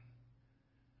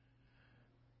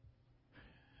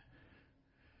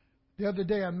 The other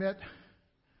day I met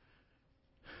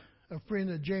a friend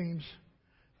of James,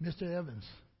 Mr. Evans.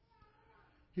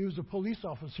 He was a police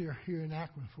officer here in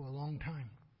Akron for a long time.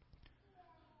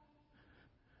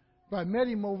 But I met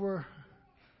him over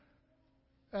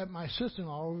at my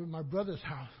sister-in-law, over at my brother's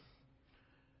house.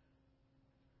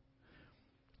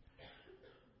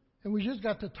 And we just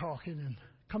got to talking, and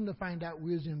come to find out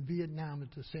we was in Vietnam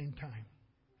at the same time.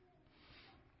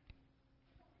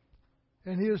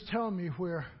 And he was telling me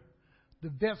where the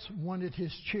vets wanted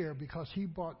his chair because he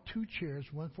bought 2 chairs,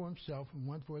 one for himself and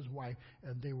one for his wife,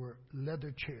 and they were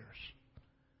leather chairs.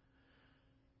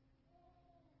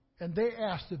 And they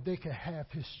asked if they could have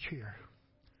his chair.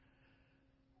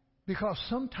 Because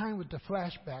sometime with the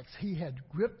flashbacks, he had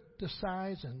gripped the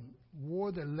sides and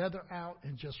wore the leather out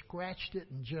and just scratched it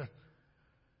and just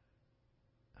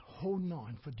holding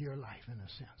on for dear life in a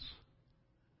sense.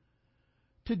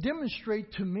 To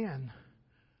demonstrate to men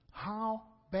how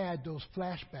bad those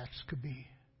flashbacks could be.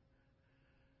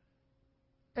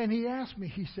 And he asked me,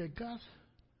 he said, Gus,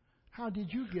 how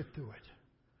did you get through it?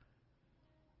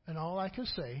 And all I could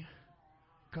say,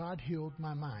 God healed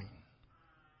my mind.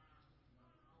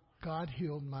 God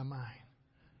healed my mind.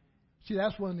 See,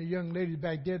 that's one of the young ladies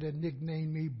back there that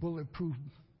nicknamed me Bulletproof.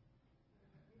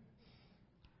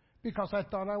 Because I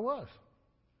thought I was.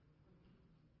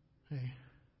 Hey.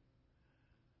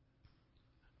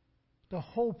 The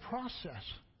whole process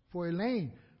for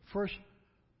Elaine, first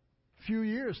few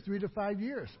years, 3 to 5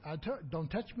 years, don't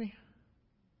touch me.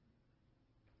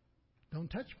 Don't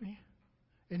touch me.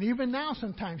 And even now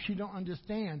sometimes she don't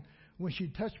understand when she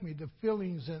touched me the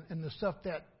feelings and the stuff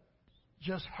that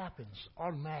just happens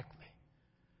automatically.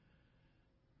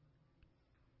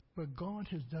 But God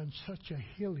has done such a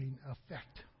healing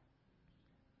effect.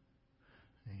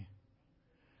 See?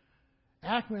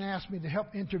 Akron asked me to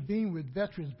help intervene with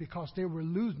veterans because they were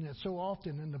losing it so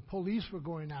often, and the police were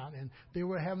going out, and they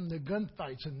were having the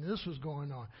gunfights, and this was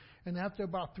going on. And after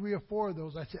about 3 or 4 of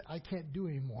those, I said, I can't do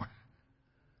anymore.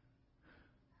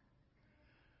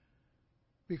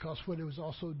 Because what it was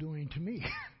also doing to me.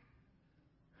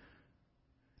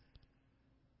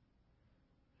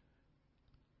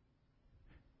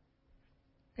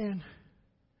 And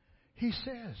he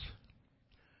says,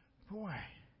 boy,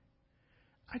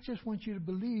 I just want you to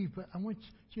believe, but I want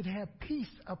you to have peace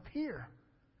up here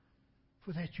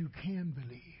for that you can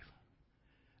believe.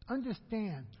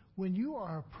 Understand, when you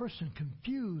are a person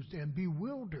confused and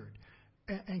bewildered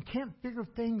and can't figure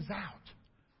things out,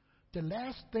 the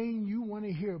last thing you want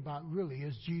to hear about really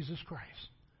is Jesus Christ.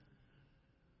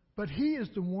 But He is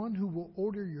the one who will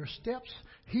order your steps.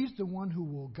 He's the one who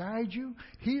will guide you.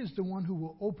 He is the one who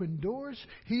will open doors.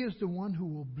 He is the one who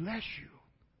will bless you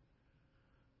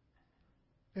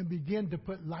and begin to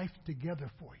put life together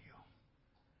for you.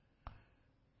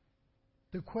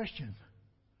 The question,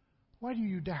 why do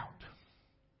you doubt?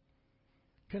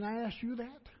 Can I ask you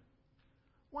that?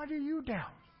 Why do you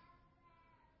doubt?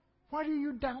 Why do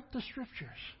you doubt the Scriptures?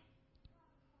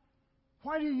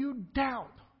 Why do you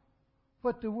doubt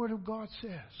what the Word of God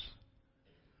says?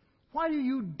 Why do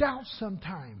you doubt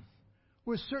sometime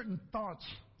with certain thoughts?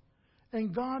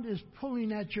 And God is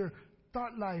pulling at your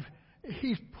thought life.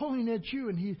 He's pulling at you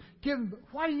and He's giving.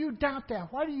 Why do you doubt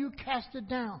that? Why do you cast it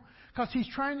down? Because He's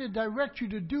trying to direct you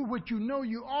to do what you know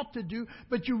you ought to do,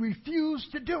 but you refuse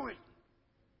to do it.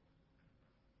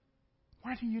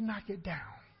 Why do you knock it down?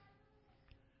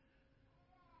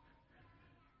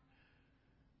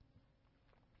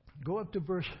 Go up to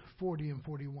verse 40 and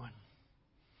 41.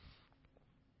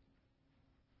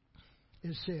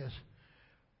 It says,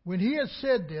 when He had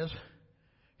said this,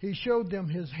 He showed them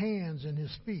His hands and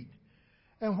His feet.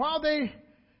 And while they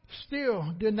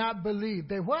still did not believe,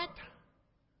 they what?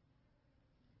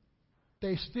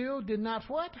 they still did not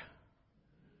what?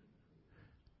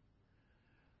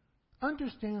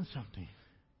 Understand something.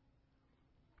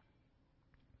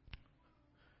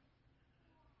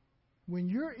 When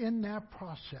you're in that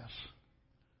process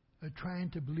of trying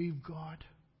to believe God,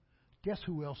 guess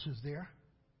who else is there?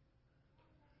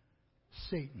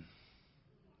 Satan.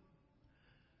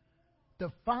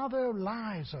 The father of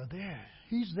lies are there.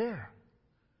 He's there.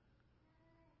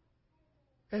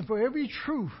 And for every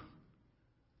truth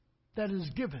that is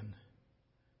given,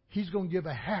 he's going to give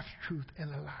a half-truth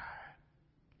and a lie.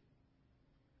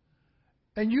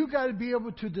 And you got to be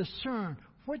able to discern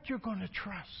what you're going to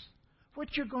trust,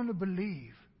 what you're going to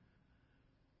believe.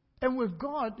 And with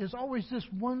God, there's always this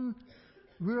one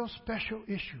real special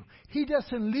issue. He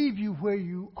doesn't leave you where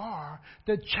you are.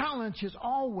 The challenge is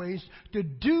always to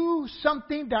do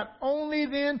something that only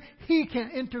then He can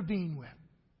intervene with.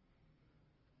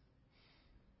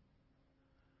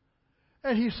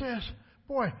 And He says,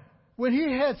 boy, when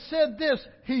He had said this,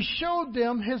 He showed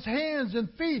them His hands and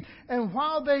feet. And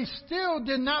while they still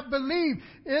did not believe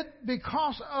it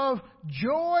because of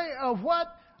joy of what?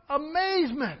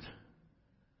 Amazement.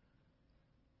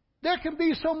 There can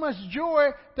be so much joy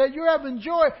that you're having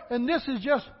joy, and this is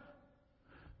just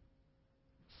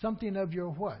something of your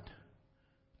what?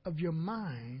 Of your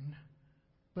mind,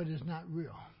 but it's not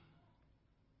real.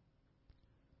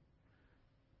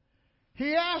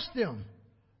 He asked them,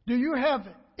 do you have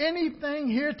anything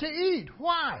here to eat?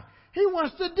 Why? He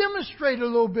wants to demonstrate a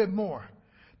little bit more.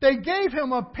 They gave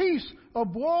him a piece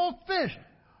of boiled fish.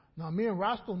 Now, me and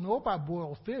Roscoe know about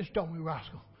boiled fish, don't we,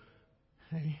 Roscoe?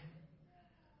 Hey.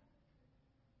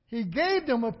 He gave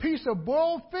them a piece of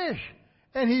boiled fish,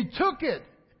 and he took it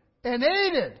and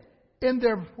ate it in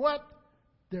their what?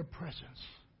 Their presence.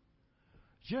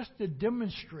 Just to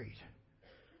demonstrate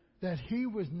that he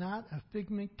was not a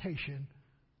figmentation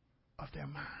of their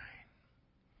mind.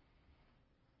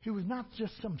 He was not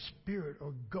just some spirit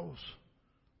or ghost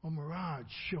or mirage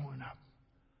showing up.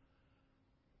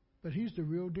 But he's the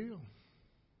real deal.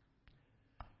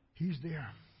 He's there.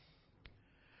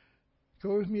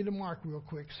 Go with me to Mark real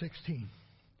quick, 16.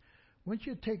 I want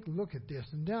you to take a look at this,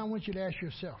 and then I want you to ask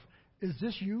yourself, is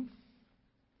this you?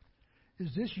 Is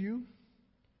this you?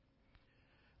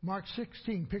 Mark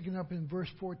 16, picking up in verse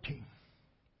 14.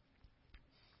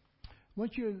 I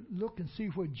want you to look and see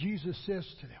what Jesus says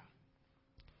to them.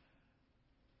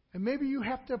 And maybe you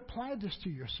have to apply this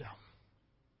to yourself.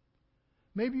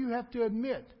 Maybe you have to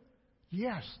admit,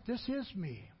 yes, this is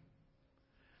me.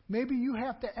 Maybe you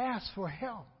have to ask for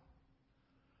help.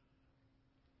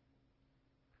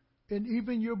 And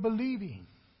even your believing.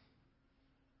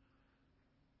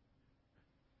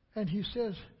 And he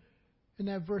says, in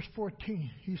that verse 14,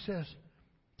 he says,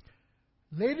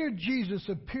 later Jesus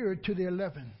appeared to the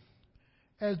 11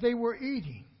 as they were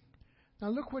eating. Now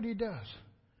look what he does.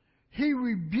 He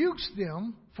rebukes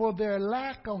them for their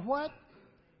lack of what?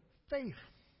 Faith.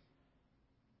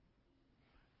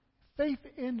 Faith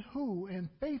in who? And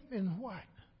faith in what?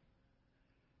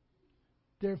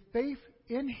 Their faith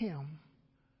in him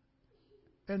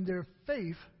and their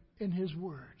faith in his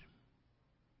word.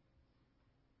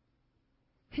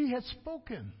 He had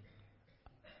spoken.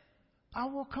 I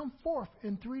will come forth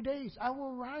in 3 days. I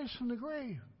will rise from the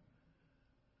grave.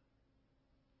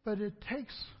 But it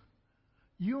takes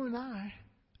you and I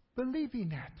believing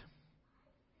that.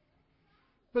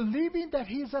 Believing that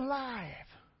he's alive.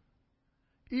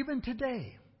 Even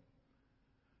today.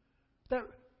 That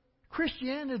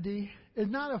Christianity is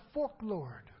not a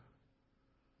folklore.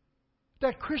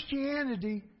 That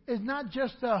Christianity is not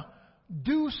just a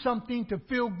do something to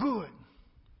feel good.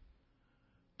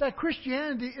 That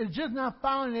Christianity is just not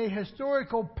following a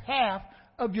historical path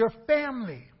of your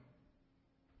family.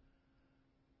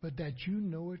 But that you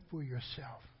know it for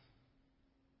yourself.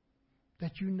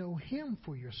 That you know him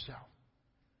for yourself.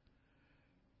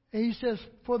 And he says,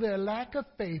 for their lack of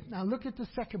faith. Now look at the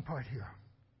second part here.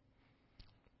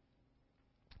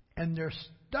 And their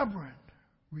stubborn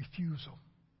refusal.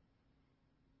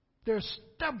 Their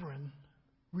stubborn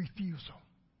refusal.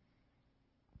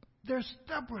 Their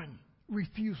stubborn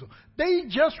refusal. They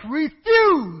just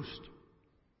refused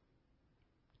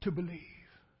to believe.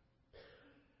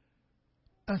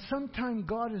 And sometimes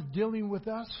God is dealing with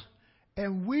us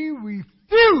and we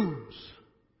refuse.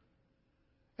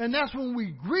 And that's when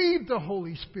we grieve the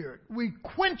Holy Spirit. We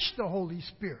quench the Holy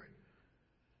Spirit.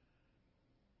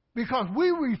 Because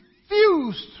we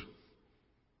refuse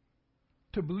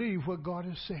to believe what God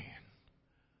is saying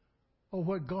or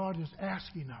what God is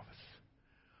asking of us.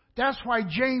 That's why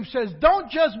James says, don't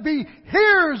just be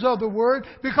hearers of the word,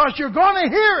 because you're going to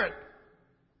hear it.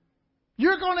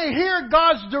 You're going to hear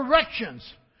God's directions.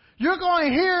 You're going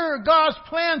to hear God's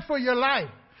plan for your life.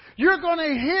 You're going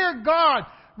to hear God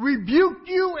rebuke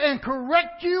you and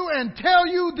correct you and tell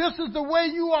you this is the way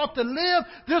you ought to live.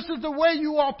 This is the way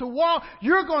you ought to walk.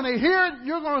 You're going to hear it.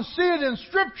 You're going to see it in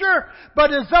Scripture. But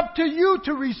it's up to you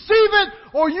to receive it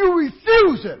or you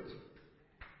refuse it.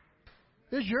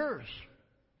 It's yours.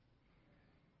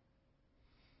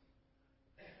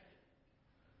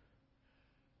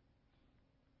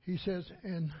 He says,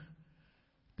 and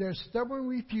their stubborn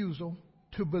refusal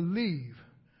to believe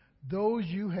those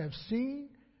you have seen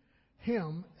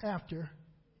him after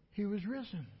he was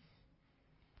risen.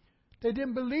 They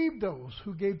didn't believe those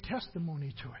who gave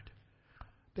testimony to it.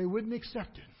 They wouldn't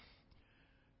accept it.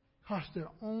 Because their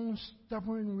own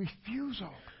stubborn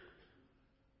refusal.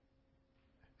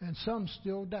 And some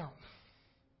still doubt.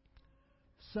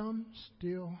 Some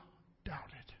still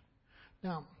doubt it.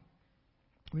 Now,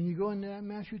 when you go into that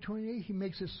Matthew 28, he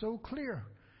makes it so clear.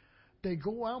 They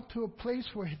go out to a place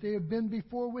where they have been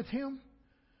before with him.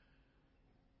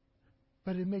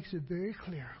 But it makes it very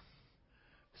clear.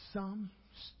 Some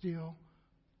still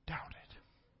doubt it.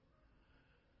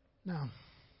 Now,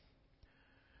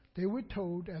 they were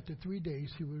told after 3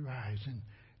 days he would rise. And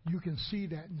you can see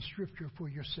that in Scripture for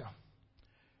yourself.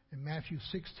 In Matthew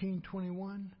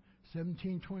 16:21,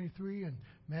 17:23, and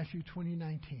Matthew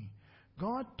 20:19.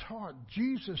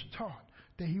 Jesus taught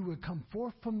that he would come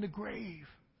forth from the grave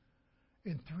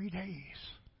in 3 days.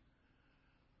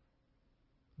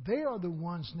 They are the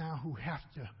ones now who have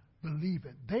to believe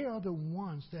it. They are the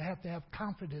ones that have to have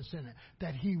confidence in it,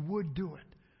 that he would do it.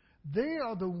 They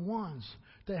are the ones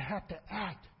that have to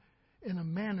act in a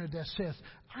manner that says,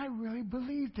 I really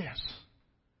believe this.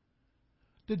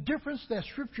 The difference that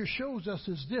Scripture shows us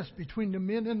is this between the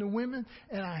men and the women,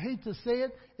 and I hate to say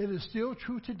it, it is still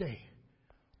true today.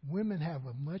 Women have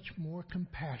a much more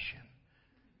compassion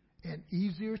and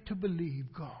easier to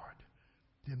believe God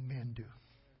than men do.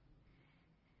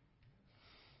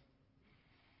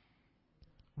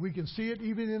 We can see it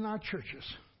even in our churches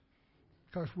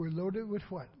because we're loaded with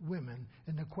what? Women.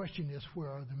 And the question is, where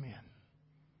are the men?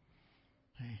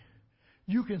 Okay.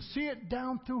 You can see it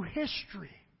down through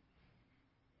history.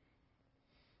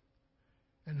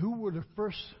 And who were the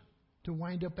first to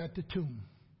wind up at the tomb?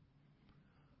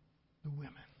 The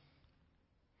women.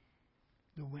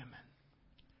 The women.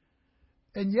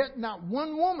 And yet not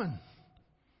one woman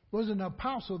was an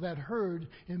apostle that heard,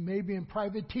 and maybe in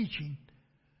private teaching,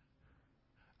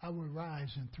 I will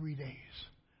rise in 3 days.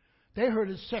 They heard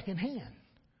it secondhand.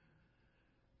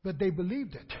 But they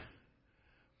believed it.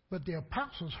 But the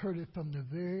apostles heard it from the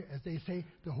very, as they say,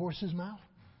 the horse's mouth.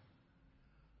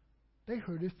 They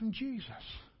heard it from Jesus.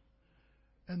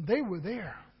 And they were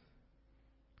there,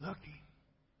 looking.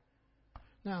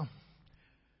 Now,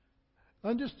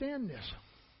 understand this.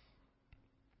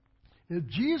 If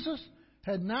Jesus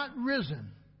had not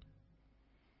risen,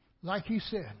 like he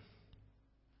said,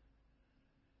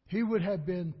 he would have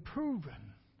been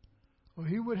proven, or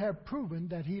he would have proven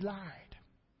that he lied.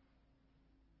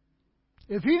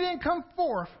 If he didn't come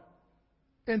forth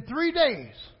in 3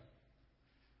 days,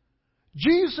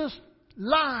 Jesus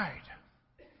lied.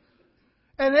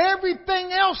 And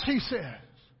everything else he says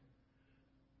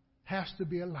has to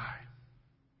be a lie.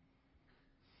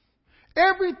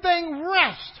 Everything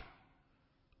rests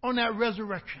on that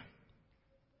resurrection.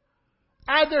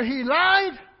 Either he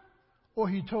lied or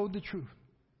he told the truth.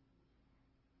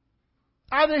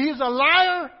 Either he's a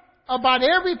liar about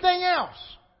everything else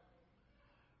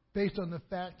based on the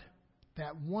fact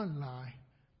that one lie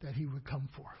that he would come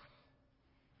forth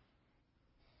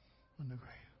from the grave.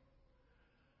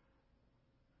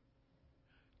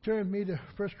 Turn me to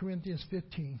 1 Corinthians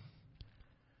 15.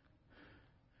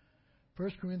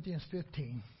 1 Corinthians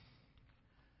 15.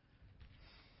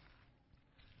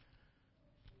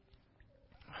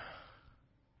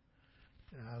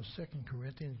 Now, 2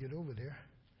 Corinthians, get over there.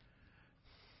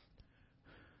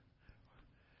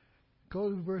 Go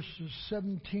to verses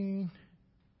 17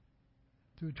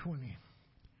 through 20.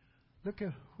 Look at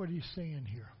what he's saying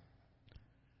here.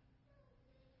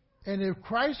 And if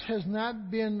Christ has not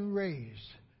been raised,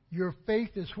 your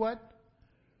faith is what?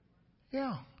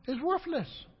 Yeah, it's worthless.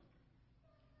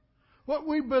 What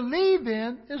we believe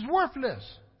in is worthless.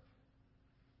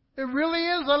 It really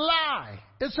is a lie.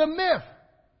 It's a myth.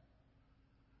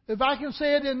 If I can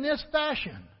say it in this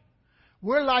fashion,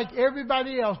 we're like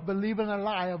everybody else believing a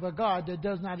lie of a God that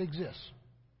does not exist.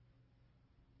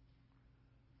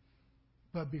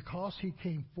 But because he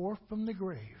came forth from the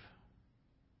grave,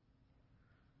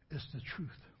 it's the truth.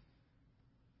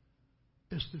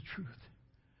 It's the truth.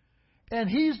 And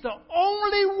he's the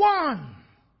only one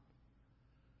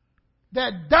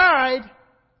that died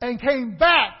and came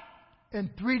back in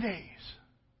 3 days.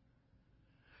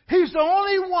 He's the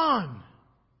only one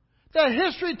that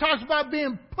history talks about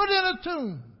being put in a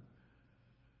tomb.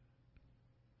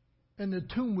 And the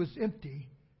tomb was empty.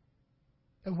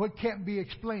 And what can't be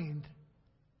explained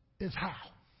is how.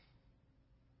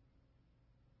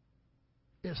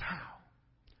 Is how.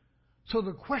 So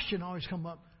the question always comes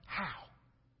up, how?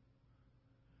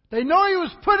 They know he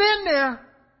was put in there,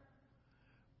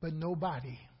 but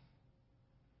nobody.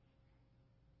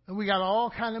 And we got all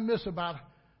kind of myths about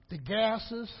the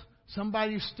gases.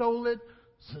 Somebody stole it.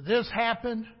 So this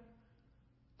happened.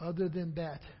 Other than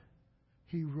that,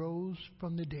 he rose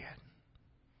from the dead.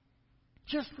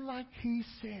 Just like he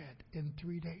said, in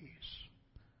 3 days.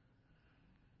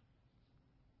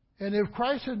 And if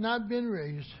Christ has not been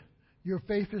raised, your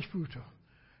faith is futile.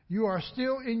 You are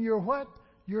still in your what?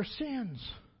 Your sins.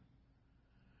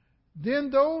 Then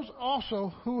those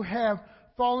also who have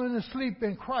fallen asleep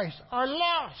in Christ are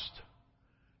lost.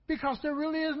 Because there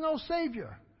really is no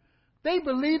Savior. They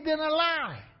believed in a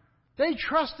lie. They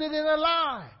trusted in a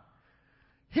lie.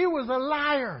 He was a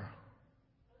liar.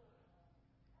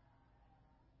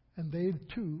 And they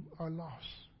too are lost.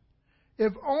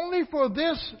 If only for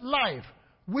this life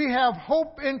we have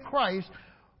hope in Christ,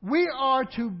 we are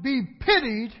to be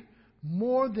pitied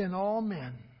more than all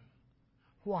men.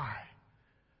 Why?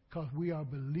 Because we are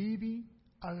believing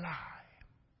a lie.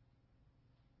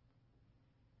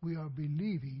 We are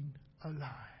believing a lie.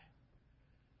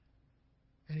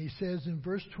 And he says in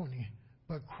verse 20,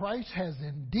 but Christ has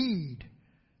indeed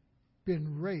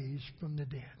been raised from the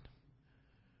dead.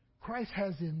 Christ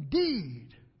has indeed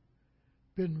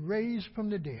been raised from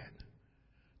the dead.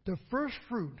 The first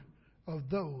fruit of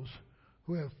those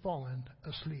who have fallen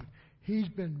asleep. He's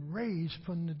been raised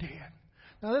from the dead.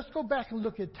 Now let's go back and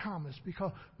look at Thomas,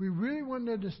 because we really want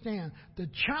to understand the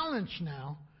challenge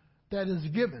now that is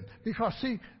given. Because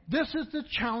see, this is the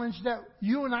challenge that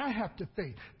you and I have to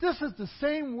face. This is the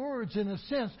same words in a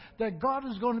sense that God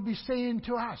is going to be saying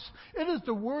to us. It is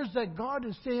the words that God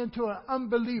is saying to an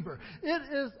unbeliever. It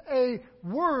is a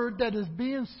word that is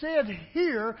being said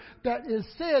here that is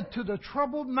said to the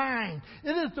troubled mind.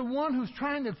 It is the one who's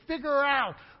trying to figure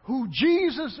out who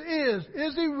Jesus is.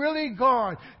 Is he really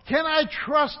God? Can I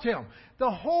trust him? The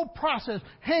whole process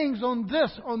hangs on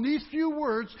these few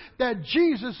words that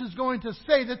Jesus is going to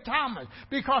say to Thomas,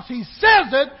 because he says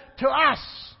it to us.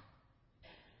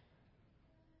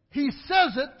 He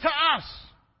says it to us.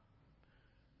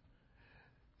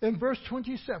 In verse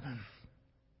 27,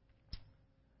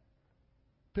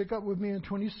 pick up with me in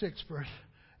 26 verse.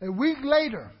 A week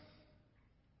later,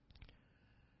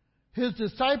 his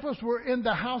disciples were in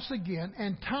the house again,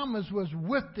 and Thomas was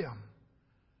with them.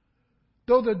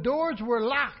 Though the doors were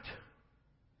locked,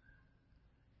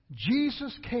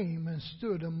 Jesus came and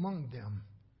stood among them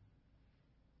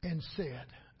and said,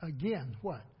 again,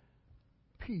 what?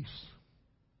 Peace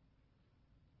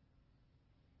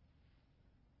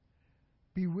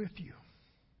be with you.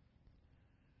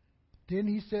 Then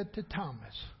he said to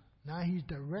Thomas, now he's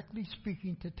directly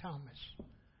speaking to Thomas,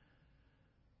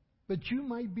 but you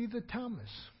might be the Thomas.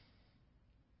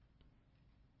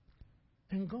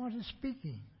 And God is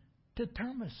speaking to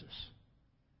Thomases.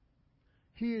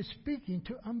 He is speaking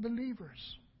to unbelievers.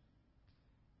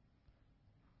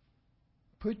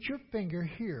 Put your finger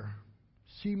here.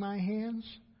 See my hands?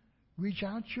 Reach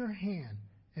out your hand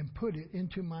and put it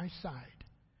into my side.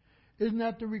 Isn't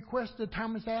that the request that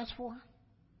Thomas asked for?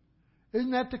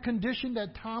 Isn't that the condition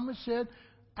that Thomas said,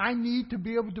 I need to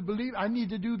be able to believe, I need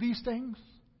to do these things?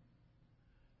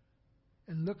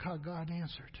 And look how God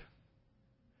answered.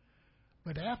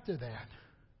 But after that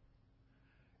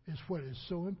is what is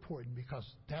so important, because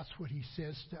that's what he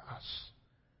says to us.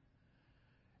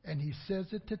 And he says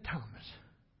it to Thomas.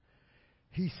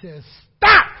 He says,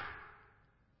 stop!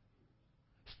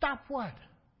 Stop what?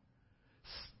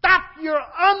 Stop your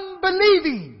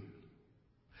unbelieving.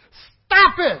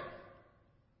 Stop it.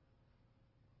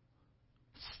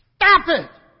 Stop it.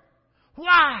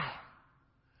 Why?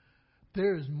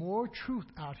 There is more truth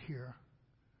out here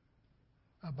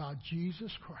about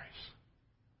Jesus Christ,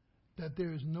 that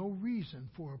there is no reason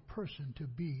for a person to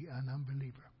be an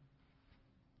unbeliever.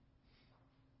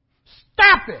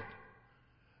 Stop it!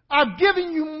 I've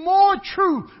given you more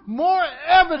truth, more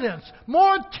evidence,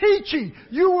 more teaching.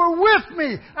 You were with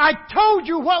me. I told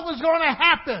you what was going to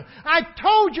happen. I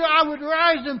told you I would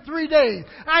rise in 3 days.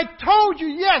 I told you,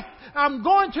 yes, I'm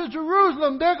going to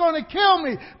Jerusalem. They're going to kill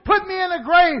me, put me in a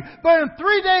grave, but in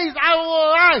 3 days I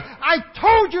will arise. I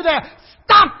told you that.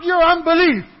 Stop your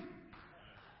unbelief.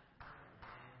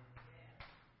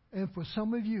 And for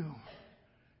some of you,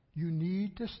 you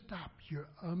need to stop your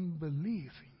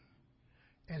unbelieving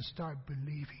and start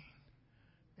believing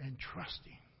and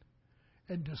trusting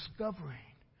and discovering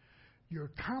your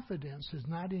confidence is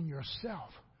not in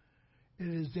yourself. It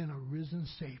is in a risen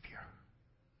Savior.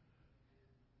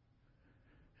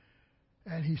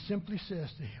 And he simply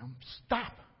says to him,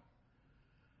 stop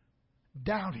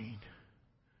doubting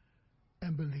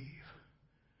and believe.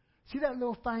 See that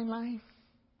little fine line?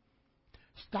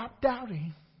 Stop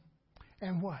doubting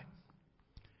and what?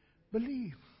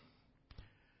 Believe.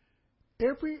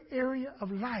 Every area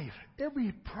of life,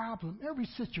 every problem, every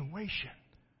situation,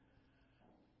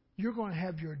 you're going to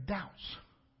have your doubts.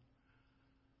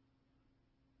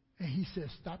 And he says,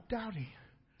 stop doubting.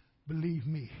 Believe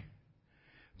me.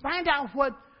 Find out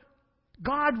what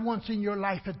God wants in your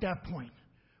life at that point.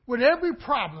 With every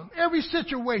problem, every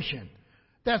situation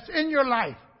that's in your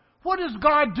life, what is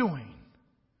God doing?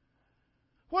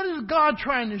 What is God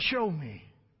trying to show me?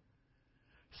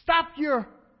 Stop your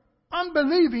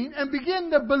unbelieving and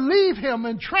begin to believe Him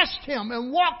and trust Him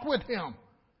and walk with Him.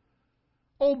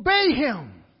 Obey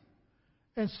Him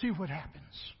and see what happens.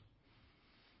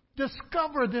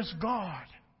 Discover this God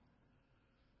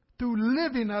through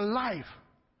living a life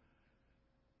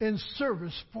in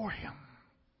service for Him.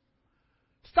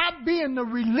 Stop being the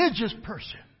religious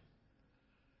person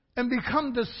and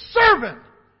become the servant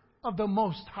of the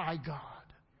Most High God.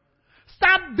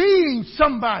 Stop being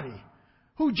somebody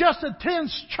who just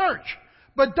attends church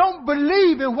but don't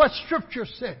believe in what Scripture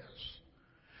says.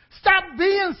 Stop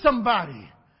being somebody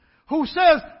who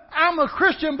says, I'm a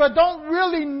Christian but don't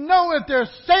really know if they're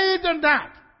saved or not.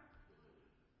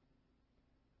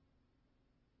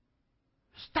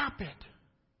 Stop it.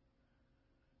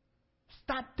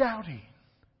 Stop doubting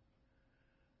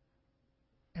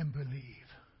and believe.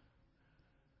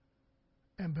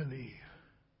 And believe.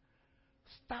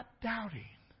 Stop doubting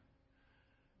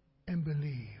and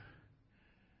believe.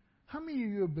 How many of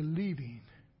you are believing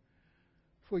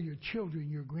for your children,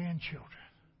 your grandchildren?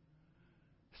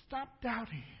 Stop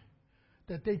doubting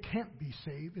that they can't be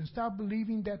saved and stop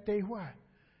believing that they what?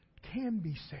 Can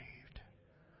be saved.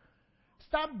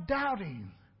 Stop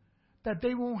doubting that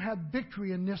they won't have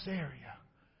victory in this area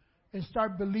and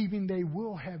start believing they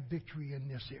will have victory in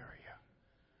this area.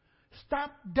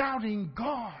 Stop doubting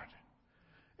God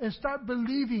and start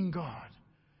believing God.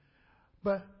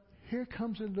 But here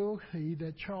comes a little key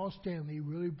that Charles Stanley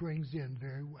really brings in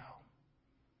very well.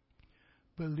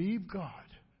 Believe God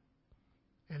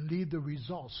and leave the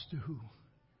results to who?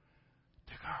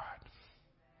 To God.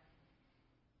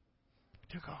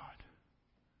 To God.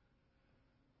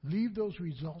 Leave those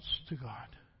results to God.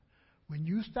 When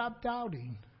you stop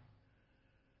doubting,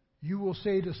 you will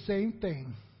say the same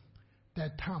thing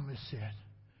that Thomas said,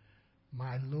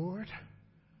 my Lord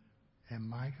and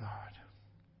my God.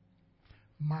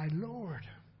 My Lord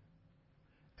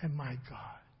and my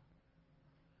God.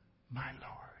 My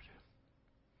Lord.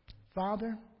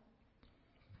 Father,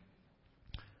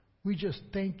 we just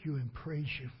thank you and praise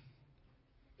you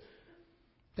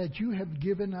that you have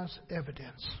given us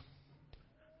evidence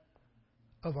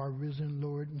of our risen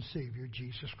Lord and Savior,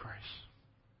 Jesus Christ.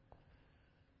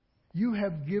 You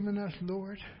have given us,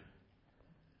 Lord,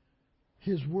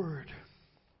 His word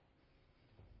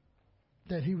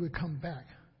that He would come back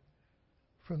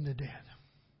from the dead.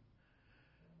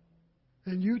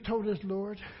 And you told us,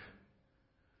 Lord,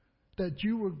 that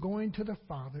you were going to the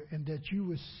Father and that you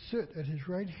would sit at His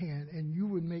right hand and you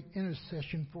would make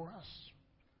intercession for us.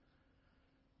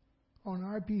 On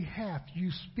our behalf, you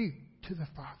speak to the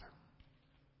Father.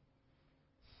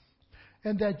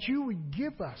 And that you would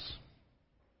give us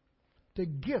the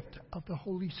gift of the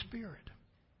Holy Spirit.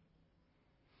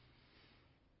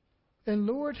 And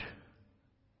Lord,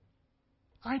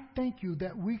 I thank you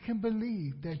that we can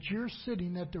believe that you're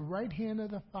sitting at the right hand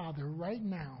of the Father right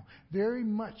now, very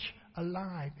much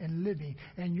alive and living,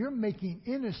 and you're making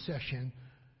intercession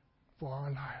for our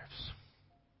lives.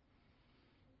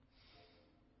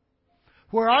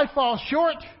 Where I fall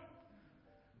short,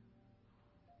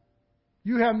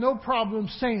 you have no problem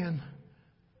saying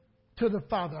to the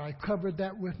Father, I covered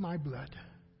that with my blood.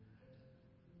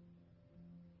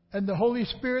 And the Holy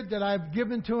Spirit that I've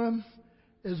given to Him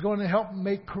is going to help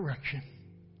make correction.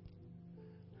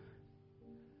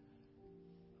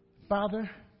 Father,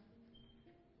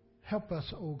 help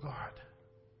us, oh God,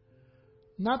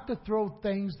 not to throw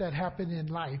things that happen in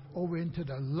life over into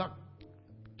the luck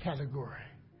category.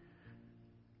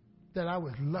 That I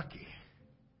was lucky.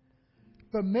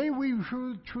 But may we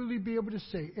truly be able to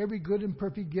say, every good and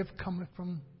perfect gift cometh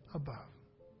from above.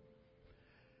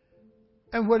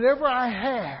 And whatever I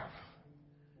have,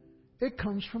 it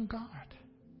comes from God.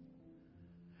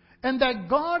 And that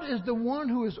God is the one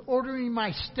who is ordering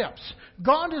my steps.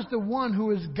 God is the one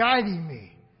who is guiding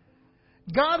me.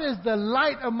 God is the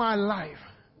light of my life.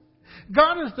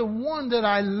 God is the one that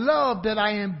I love, that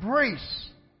I embrace.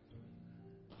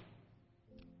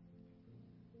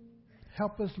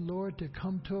 Help us, Lord, to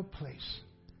come to a place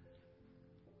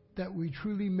that we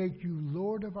truly make you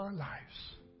Lord of our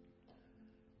lives.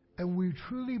 And we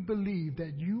truly believe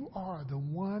that you are the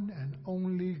one and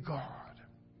only God.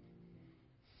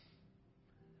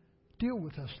 Deal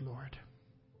with us, Lord.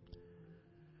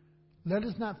 Let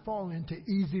us not fall into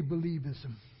easy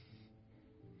believism.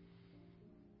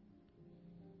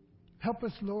 Help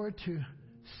us, Lord, to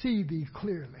see thee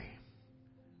clearly.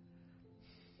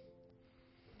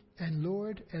 And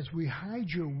Lord, as we hide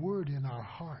your word in our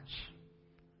hearts,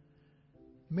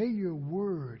 may your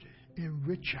word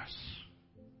enrich us.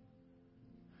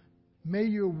 May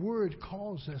your word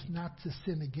cause us not to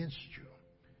sin against you.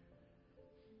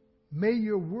 May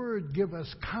your word give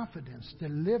us confidence to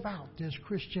live out this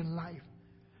Christian life.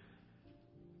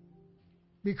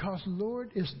 Because,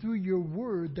 Lord, it's through your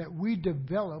word that we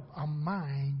develop a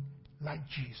mind like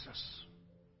Jesus.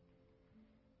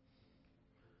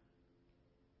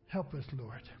 Help us,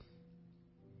 Lord,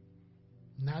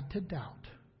 not to doubt,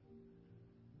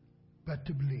 but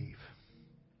to believe.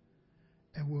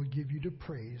 And we'll give you the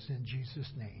praise in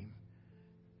Jesus' name.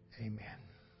 Amen.